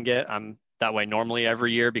I can get. I'm that way normally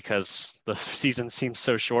every year because the season seems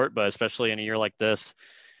so short, but especially in a year like this,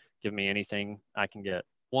 give me anything I can get.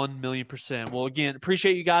 1,000,000%. Well, again,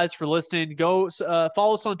 appreciate you guys for listening. Go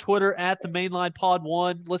follow us on Twitter at the Mainline Pod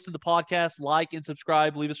 1. Listen to the podcast, like and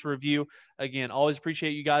subscribe, leave us a review. Again, always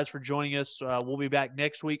appreciate you guys for joining us. We'll be back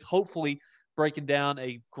next week, hopefully breaking down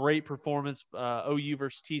a great performance, OU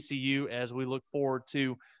versus TCU, as we look forward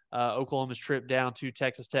to Oklahoma's trip down to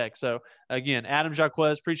Texas Tech. So, again, Adam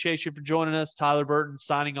Jacquez, appreciate you for joining us. Tyler Burton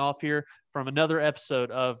signing off here from another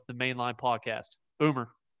episode of the Mainline Podcast. Boomer.